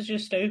is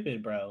just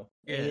stupid, bro.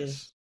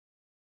 Yes.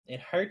 It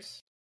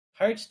hurts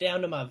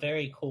down to my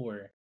very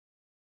core.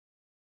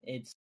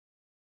 I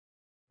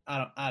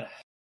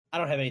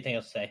don't have anything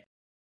else to say.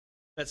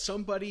 That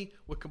somebody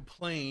would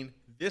complain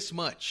this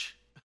much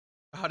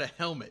about a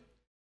helmet.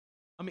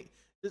 I mean,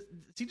 does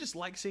he just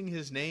like seeing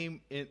his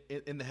name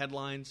in the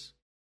headlines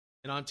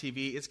and on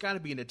TV? It's got to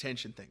be an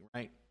attention thing,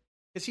 right?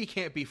 Because he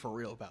can't be for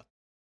real about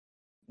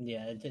that.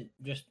 Yeah, it's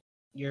just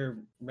your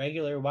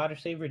regular wide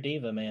receiver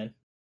diva, man.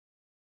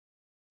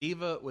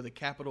 Diva with a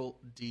capital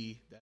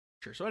D. That's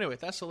sure. So anyway,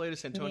 that's the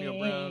latest Antonio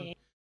Brown.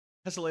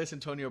 That's the latest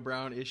Antonio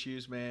Brown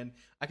issues, man.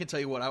 I can tell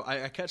you what,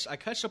 I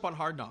catch up on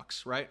Hard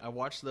Knocks, right? I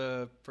watched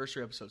the first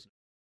 3 episodes.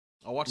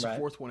 I'll watch the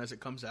 4th one as it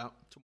comes out.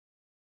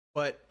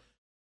 But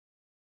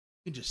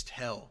you can just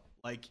tell,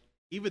 like,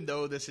 even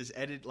though this is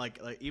edited, like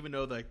even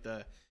though like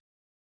the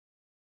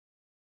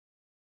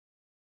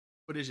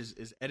footage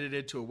is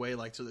edited to a way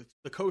like so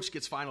the coach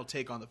gets final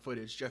take on the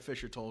footage. Jeff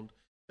Fisher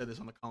said this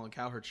on the Colin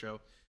Cowherd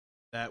show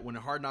that when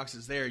the Hard Knocks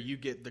is there,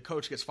 the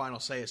coach gets final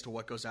say as to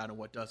what goes out and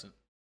what doesn't,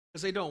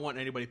 because they don't want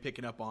anybody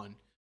picking up on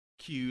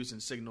cues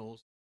and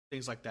signals,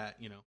 things like that.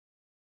 You know,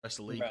 rest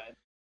of the league.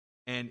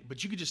 Right.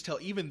 But you could just tell,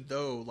 even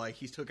though like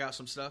he took out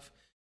some stuff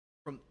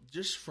from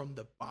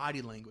the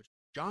body language,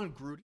 John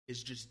Gruden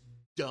is just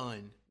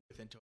done with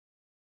Antonio.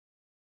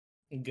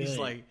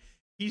 Good.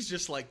 He's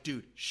just like,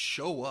 dude,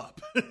 show up,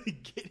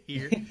 get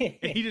here,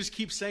 and he just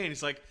keeps saying,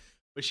 he's like,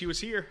 but she was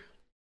here.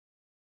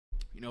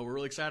 You know, we're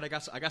really excited.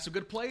 I got some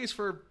good plays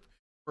for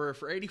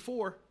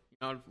 84. You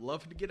know, I'd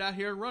love to get out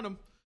here and run them.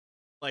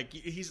 Like,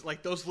 he's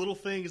like those little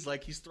things,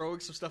 like he's throwing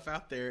some stuff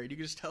out there, and you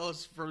can just tell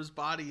us from his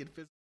body and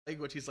physical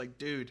language. He's like,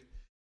 dude,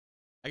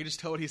 I can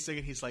just tell what he's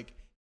saying. He's like,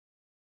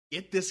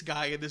 get this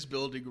guy in this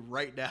building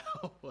right now.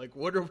 Like,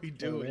 what are we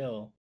doing? For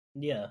real.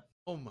 Yeah.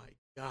 Oh my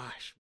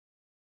gosh.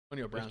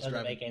 Antonio Brown's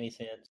doesn't make any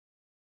sense.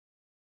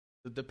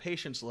 The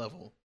patience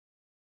level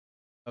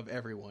of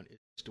everyone is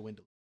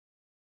dwindling.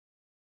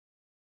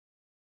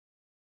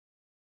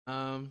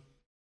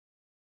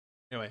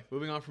 Anyway,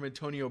 moving on from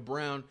Antonio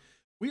Brown,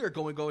 we are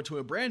going to go into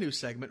a brand new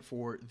segment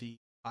for the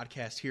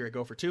podcast here at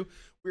Go for Two.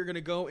 We're going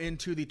to go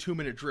into the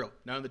 2-minute drill.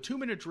 Now, in the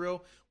 2-minute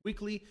drill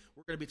weekly,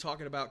 we're going to be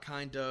talking about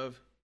kind of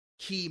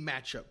key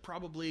matchup,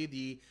 probably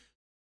the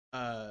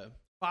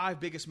 5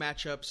 biggest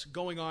matchups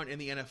going on in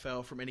the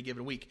NFL from any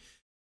given week.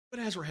 But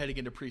as we're heading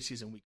into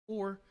preseason week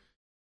 4,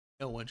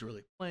 no one's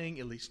really playing,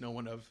 at least no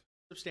one of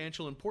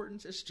substantial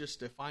importance. It's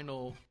just a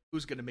final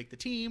who's going to make the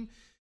team.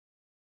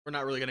 We're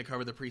not really going to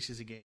cover the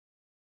preseason game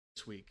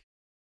this week.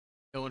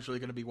 No one's really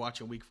going to be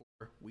watching week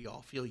 4. We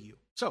all feel you.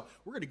 So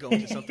we're going to go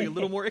into something a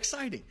little more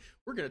exciting.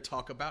 We're going to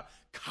talk about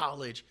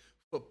college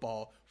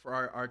football for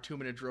our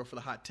 2-minute drill for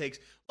the hot takes.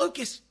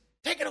 Lucas,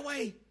 take it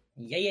away.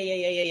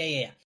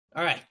 Yeah.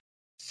 All right.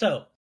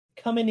 So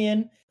coming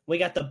in, we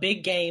got the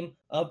big game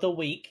of the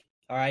week.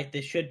 All right.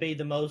 This should be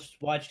the most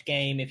watched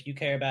game if you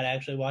care about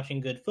actually watching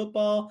good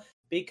football,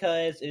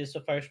 because it is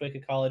the first week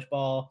of college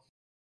ball.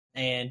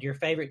 And your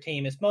favorite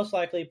team is most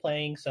likely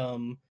playing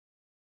some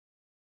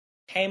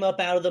came up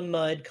out of the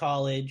mud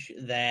college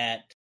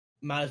that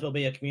might as well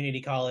be a community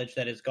college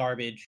that is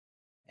garbage.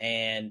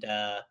 And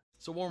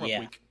it's a warm-up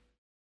week.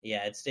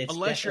 Yeah, it's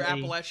unless you're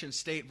Appalachian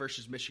State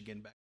versus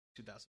Michigan back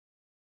in 2000.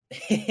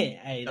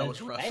 Hey, that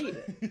was rough.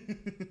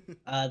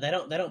 They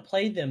don't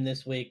play them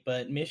this week,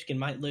 but Michigan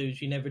might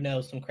lose. You never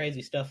know. Some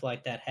crazy stuff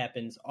like that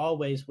happens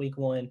always week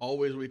 1.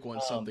 Always week 1,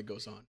 something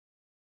goes on.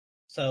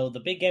 So the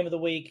big game of the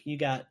week, you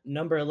got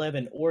number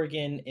 11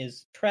 Oregon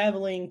is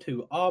traveling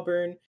to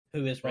Auburn,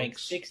 who is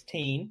ranked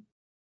 16.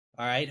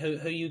 All right,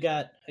 who you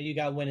got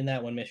winning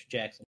that one, Mr.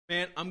 Jackson?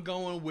 Man, I'm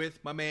going with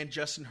my man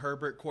Justin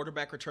Herbert,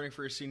 quarterback returning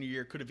for his senior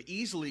year. Could have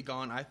easily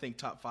gone, I think,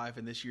 top 5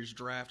 in this year's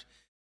draft.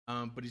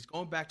 But he's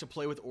going back to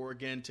play with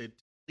Oregon to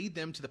lead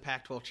them to the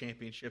Pac-12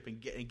 championship and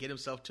get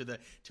himself to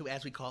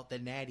as we call it, the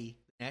Natty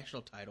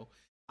national title.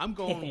 I'm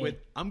going with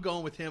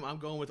him. I'm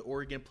going with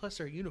Oregon. Plus,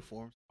 their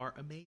uniforms are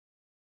amazing.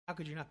 How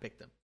could you not pick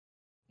them?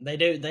 They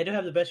do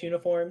have the best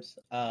uniforms.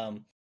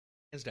 Hands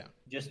down.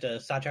 Just to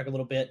sidetrack a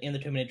little bit in the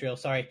 2-minute drill.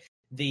 Sorry,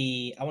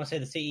 I want to say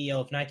the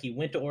CEO of Nike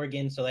went to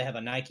Oregon, so they have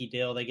a Nike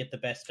deal. They get the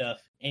best stuff.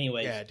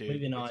 Anyways, yeah, dude,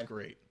 moving on.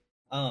 Great.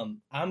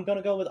 I'm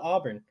gonna go with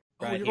Auburn.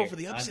 You're going for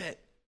the upset.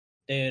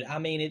 Dude, I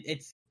mean,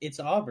 it's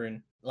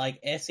Auburn, like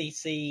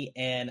SEC,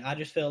 and I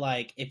just feel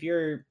like if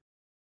you're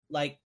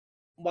like,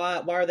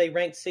 why are they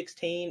ranked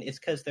 16? It's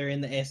because they're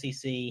in the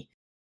SEC,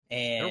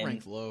 and they're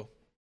ranked low.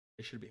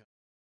 They should be.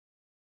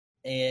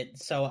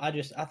 So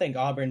I think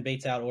Auburn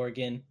beats out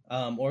Oregon.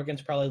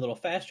 Oregon's probably a little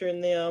faster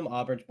than them.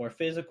 Auburn's more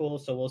physical,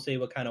 so we'll see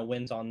what kind of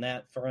wins on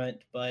that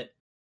front. But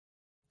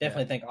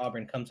definitely think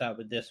Auburn comes out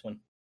with this one.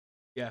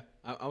 Yeah,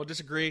 I would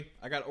disagree.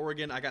 I got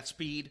Oregon. I got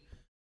speed.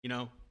 You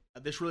know,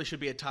 this really should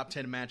be a top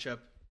 10 matchup.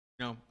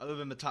 You know, other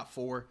than the top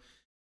 4,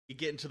 you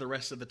get into the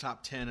rest of the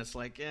top 10. It's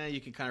like,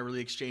 you can kind of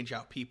really exchange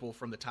out people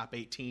from the top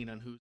 18 on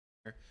who's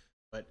there.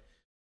 But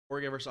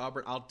Oregon versus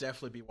Auburn, I'll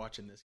definitely be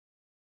watching this.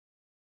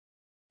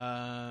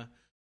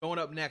 Going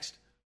up next,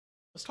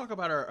 let's talk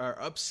about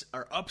our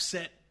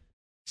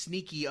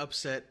sneaky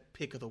upset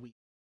pick of the week.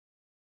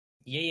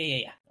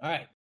 Yeah. All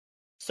right.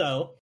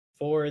 So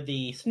for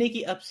the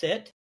sneaky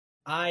upset,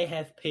 I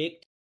have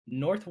picked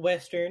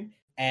Northwestern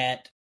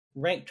at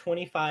ranked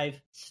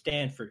 25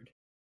 Stanford.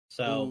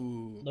 So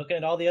looking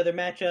at all the other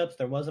matchups,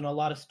 there wasn't a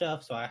lot of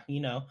stuff. So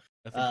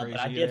But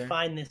I did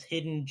find this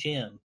hidden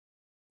gem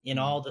in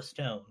all the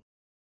stone.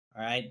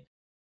 All right.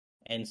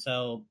 And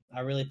so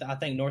I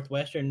think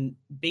Northwestern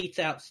beats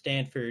out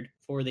Stanford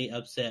for the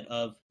upset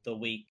of the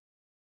week.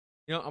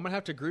 I'm going to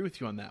have to agree with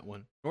you on that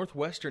one.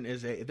 Northwestern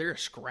they're a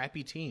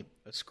scrappy team,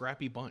 a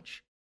scrappy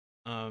bunch.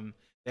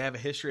 They have a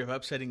history of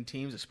upsetting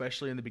teams,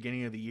 especially in the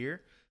beginning of the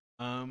year.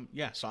 So I'm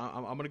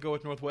going to go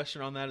with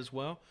Northwestern on that as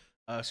well.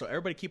 So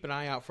everybody keep an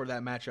eye out for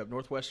that matchup,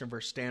 Northwestern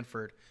versus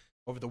Stanford,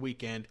 over the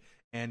weekend,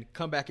 and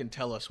come back and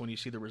tell us when you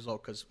see the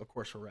result, because, of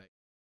course, we're right.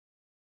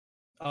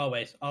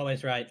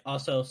 Always right.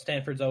 Also,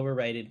 Stanford's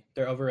overrated.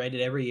 They're overrated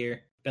every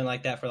year. Been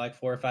like that for like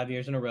 4 or 5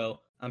 years in a row.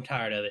 I'm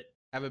tired of it.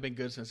 Haven't been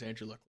good since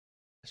Andrew Luck.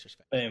 That's just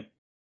fact. Boom.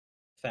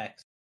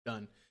 Facts.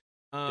 Done.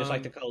 Just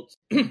like the Colts.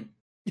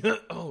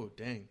 Oh,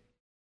 dang.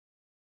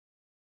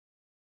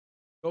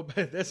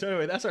 That's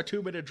our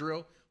 2-minute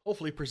drill.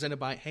 Hopefully presented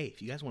by, hey,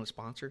 if you guys want to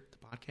sponsor the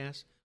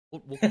podcast,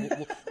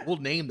 we'll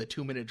name the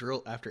 2-minute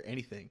drill after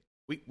anything.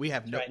 We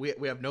have no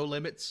we have no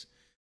limits.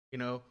 We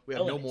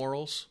have no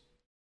morals.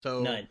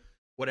 So none.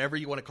 Whatever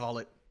you want to call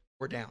it,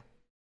 we're down.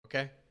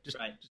 Okay? Just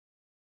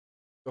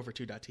go for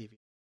 2.tv.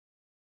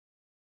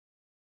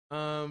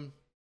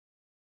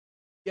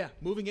 Yeah,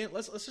 moving in.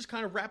 Let's just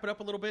kind of wrap it up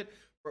a little bit.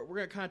 We're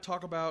going to kind of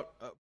talk about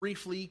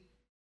briefly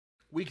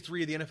week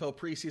 3 of the NFL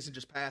preseason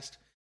just passed.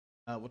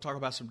 We'll talk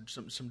about some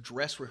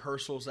dress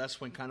rehearsals.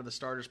 That's when kind of the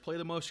starters play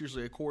the most,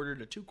 usually a quarter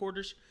to 2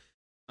 quarters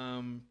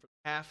for the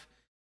half.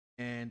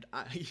 And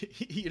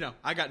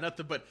I got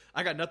nothing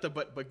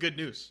but good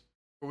news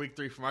for week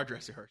 3 from our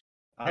dress rehearsal.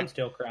 I'm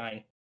still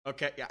crying.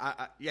 Okay,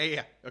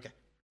 yeah. Okay,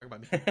 talk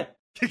about me.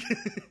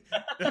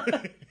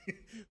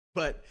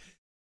 But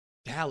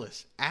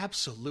Dallas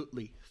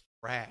absolutely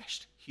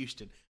thrashed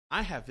Houston.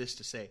 I have this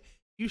to say: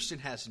 Houston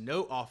has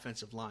no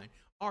offensive line.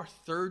 Our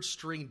 3rd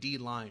string D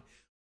line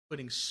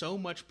putting so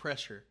much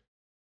pressure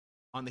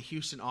on the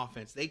Houston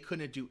offense. They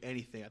couldn't do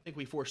anything. I think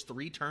we forced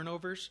 3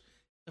 turnovers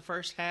in the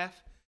first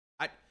half.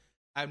 I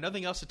have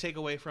nothing else to take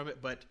away from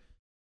it, but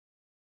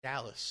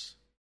Dallas,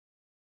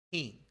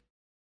 King,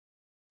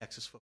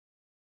 Texas football.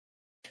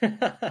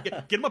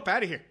 Get him up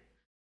out of here.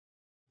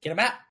 Get him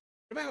out.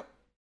 Get him out.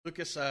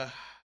 Lucas, had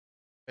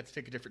to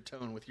take a different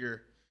tone with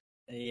your...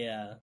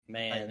 Yeah,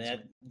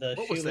 man. The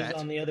shoe was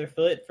on the other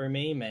foot for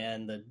me,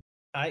 man. The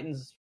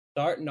Titans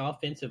starting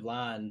offensive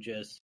line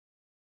just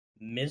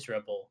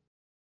miserable.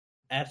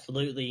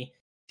 Absolutely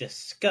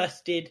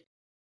disgusted.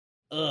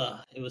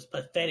 It was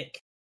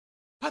pathetic.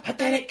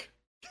 Pathetic.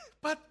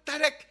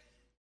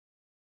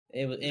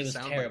 It was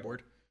terrible.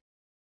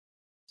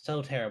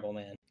 So terrible,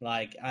 man.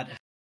 Like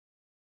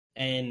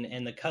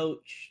and the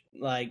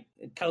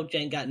coach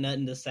ain't got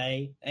nothing to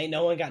say. Ain't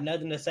no one got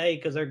nothing to say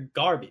because they're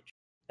garbage.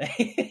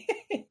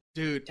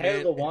 Dude,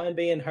 Taylor Lewan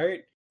being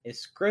hurt is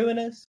screwing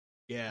us.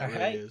 Yeah, it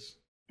really is.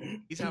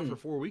 He's out for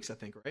 4 weeks, I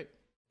think, right?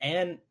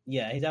 And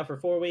yeah, he's out for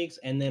 4 weeks.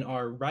 And then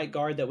our right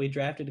guard that we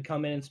drafted to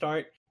come in and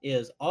start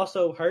is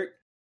also hurt.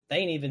 They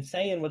ain't even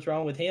saying what's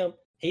wrong with him.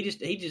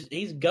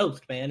 He's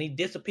ghost, man. He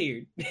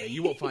disappeared. Yeah,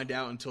 you won't find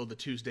out until the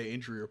Tuesday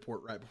injury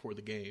report right before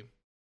the game.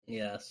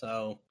 Yeah,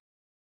 so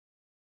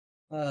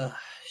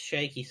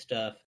shaky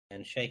stuff. Hey,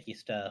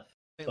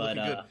 but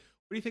good. What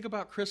do you think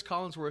about Chris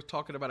Collinsworth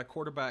talking about a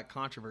quarterback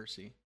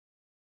controversy?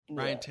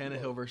 Ryan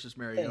Tannehill versus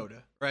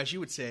Mariota, or as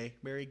you would say,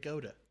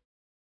 Mariota.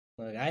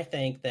 Look, I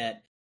think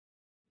that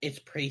it's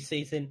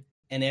preseason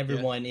and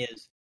everyone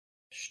is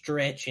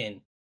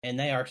stretching and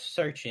they are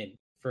searching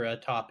for a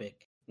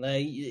topic.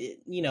 Like,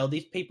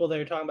 these people that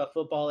are talking about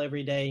football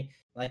every day,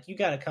 like, you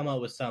got to come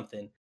up with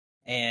something.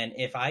 And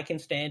if I can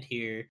stand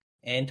here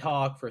and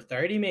talk for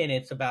 30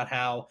 minutes about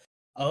how,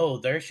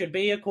 there should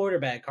be a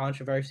quarterback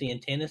controversy in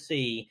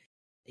Tennessee,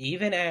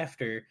 even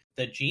after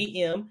the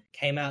GM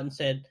came out and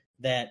said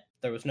that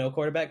there was no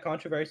quarterback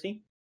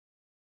controversy.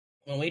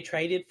 When we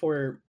traded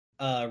for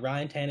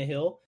Ryan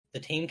Tannehill, the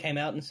team came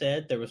out and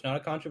said there was not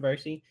a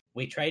controversy.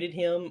 We traded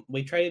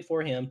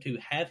for him to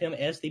have him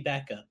as the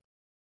backup.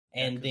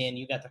 And then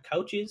you got the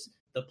coaches,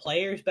 the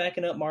players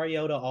backing up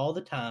Mariota all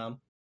the time.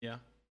 Yeah.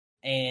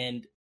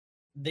 And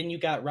then you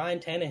got Ryan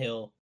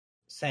Tannehill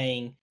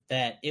saying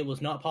that it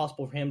was not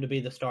possible for him to be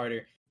the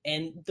starter.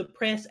 And the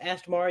press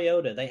asked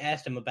Mariota, they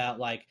asked him about,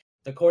 like,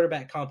 the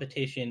quarterback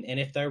competition and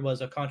if there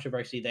was a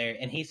controversy there.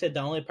 And he said the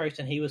only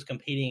person he was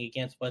competing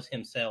against was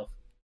himself.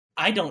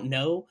 I don't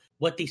know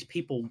what these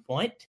people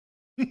want.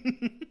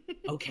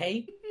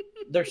 Okay?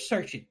 They're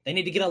searching. They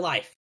need to get a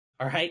life.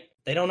 All right?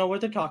 They don't know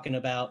what they're talking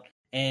about.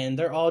 And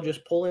they're all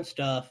just pulling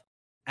stuff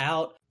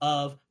out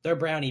of their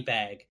brownie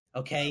bag.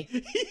 Okay?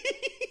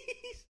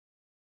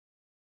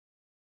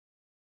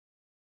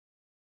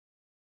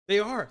 They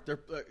are. They're,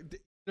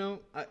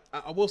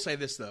 I will say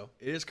this, though.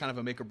 It is kind of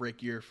a make or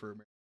break year for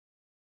America.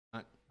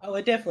 Oh,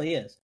 it definitely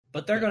is.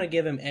 But they're going to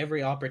give him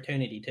every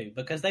opportunity to,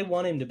 because they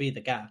want him to be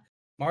the guy.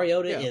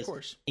 Mariota of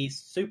course. He's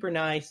super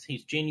nice.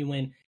 He's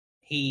genuine.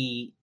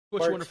 He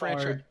what works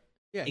hard.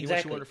 Yeah, he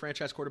wants you want a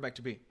franchise quarterback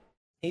to be.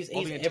 He's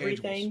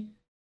everything.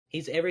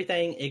 He's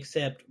everything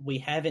except we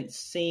haven't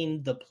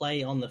seen the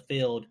play on the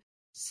field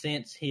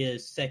since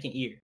his second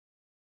year.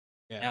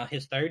 Yeah. Now,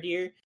 his third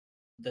year,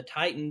 the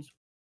Titans,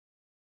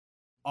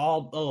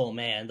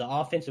 the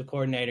offensive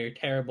coordinator,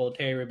 terrible,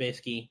 Terry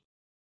Robisky.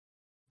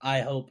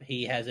 I hope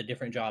he has a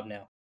different job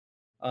now.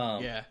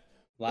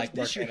 Like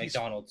working at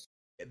McDonald's.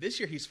 This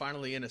year, he's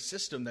finally in a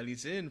system that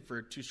he's in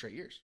for 2 straight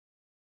years.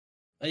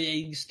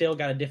 He's still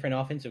got a different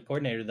offensive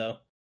coordinator, though.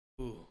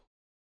 Ooh.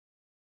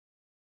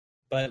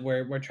 But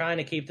we're trying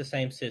to keep the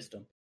same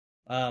system.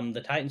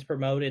 The Titans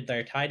promoted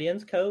their tight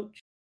ends coach,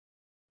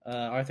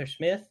 Arthur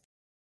Smith.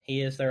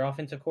 He is their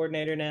offensive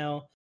coordinator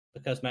now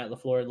because Matt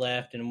LaFleur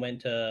left and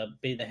went to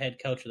be the head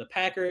coach of the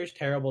Packers.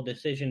 Terrible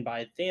decision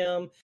by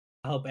them.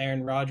 I hope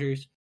Aaron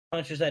Rodgers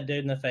punches that dude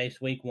in the face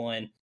week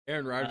 1.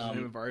 Aaron Rodgers and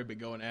him have already been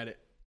going at it.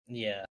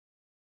 Yeah.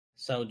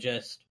 So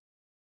just,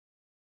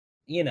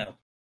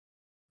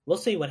 we'll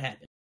see what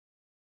happens.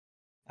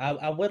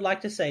 I would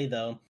like to say,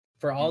 though,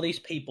 for all these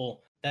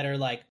people that are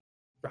like,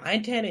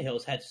 Ryan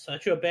Tannehill's had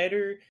such a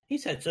better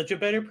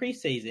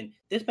preseason.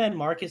 This man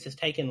Marcus has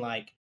taken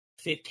like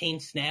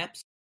 15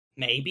 snaps,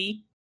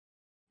 maybe.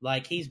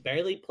 Like, he's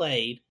barely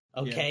played,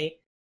 okay?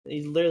 Yeah.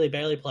 He's literally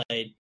barely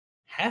played.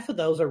 Half of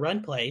those are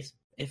run plays,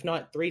 if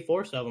not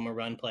 3/4 of them are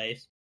run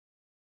plays.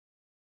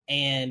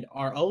 And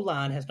our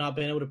O-line has not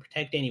been able to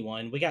protect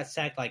anyone. We got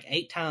sacked like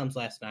 8 times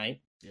last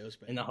night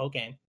in the whole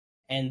game.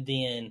 And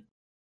then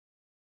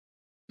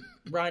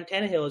Ryan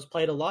Tannehill has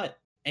played a lot,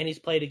 and he's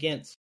played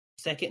against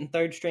second and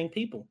third string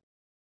people.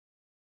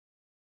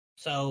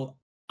 So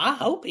I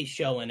hope he's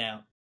showing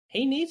out.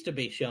 He needs to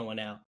be showing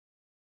out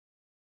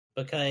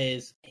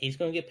because he's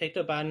going to get picked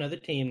up by another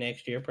team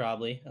next year,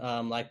 probably,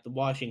 like the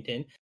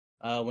Washington,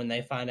 when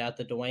they find out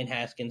that Dwayne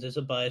Haskins is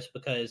a bust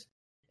because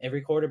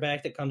every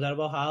quarterback that comes out of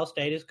Ohio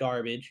State is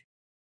garbage.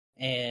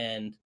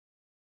 And,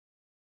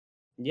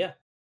 yeah.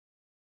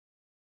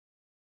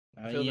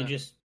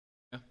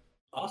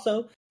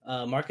 Also,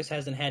 Marcus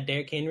hasn't had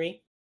Derrick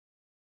Henry,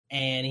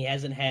 and he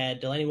hasn't had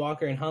Delaney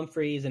Walker and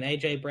Humphreys and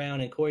A.J. Brown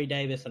and Corey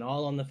Davis and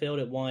all on the field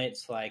at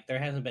once. Like, there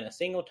hasn't been a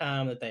single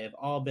time that they have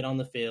all been on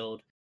the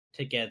field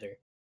together.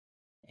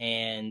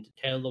 And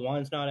Taylor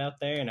Lewan's not out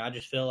there, and I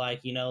just feel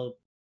like, it's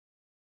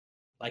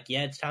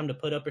time to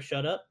put up or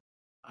shut up.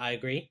 I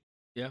agree.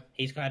 Yeah.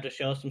 He's going to have to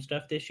show us some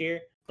stuff this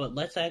year, but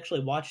let's actually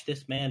watch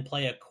this man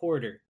play a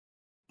quarter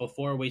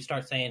before we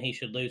start saying he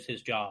should lose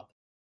his job.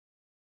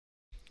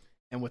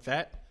 And with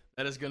that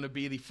is going to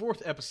be the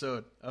 4th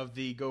episode of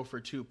the Go For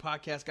 2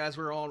 podcast. Guys,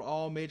 we're on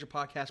all major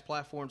podcast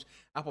platforms,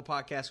 Apple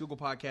Podcasts, Google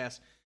Podcasts.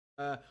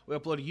 We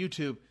upload to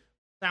YouTube,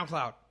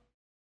 SoundCloud.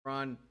 We're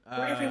on...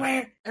 we're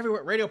everywhere.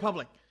 Everywhere. Radio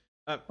Public.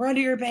 We're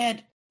under your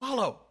bed.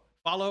 Follow,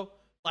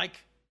 like,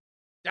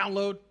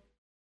 download.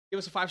 Give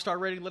us a 5-star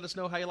rating. Let us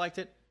know how you liked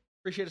it.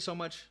 Appreciate it so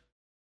much.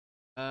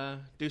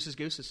 Deuces,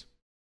 gooses.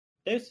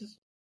 Deuces.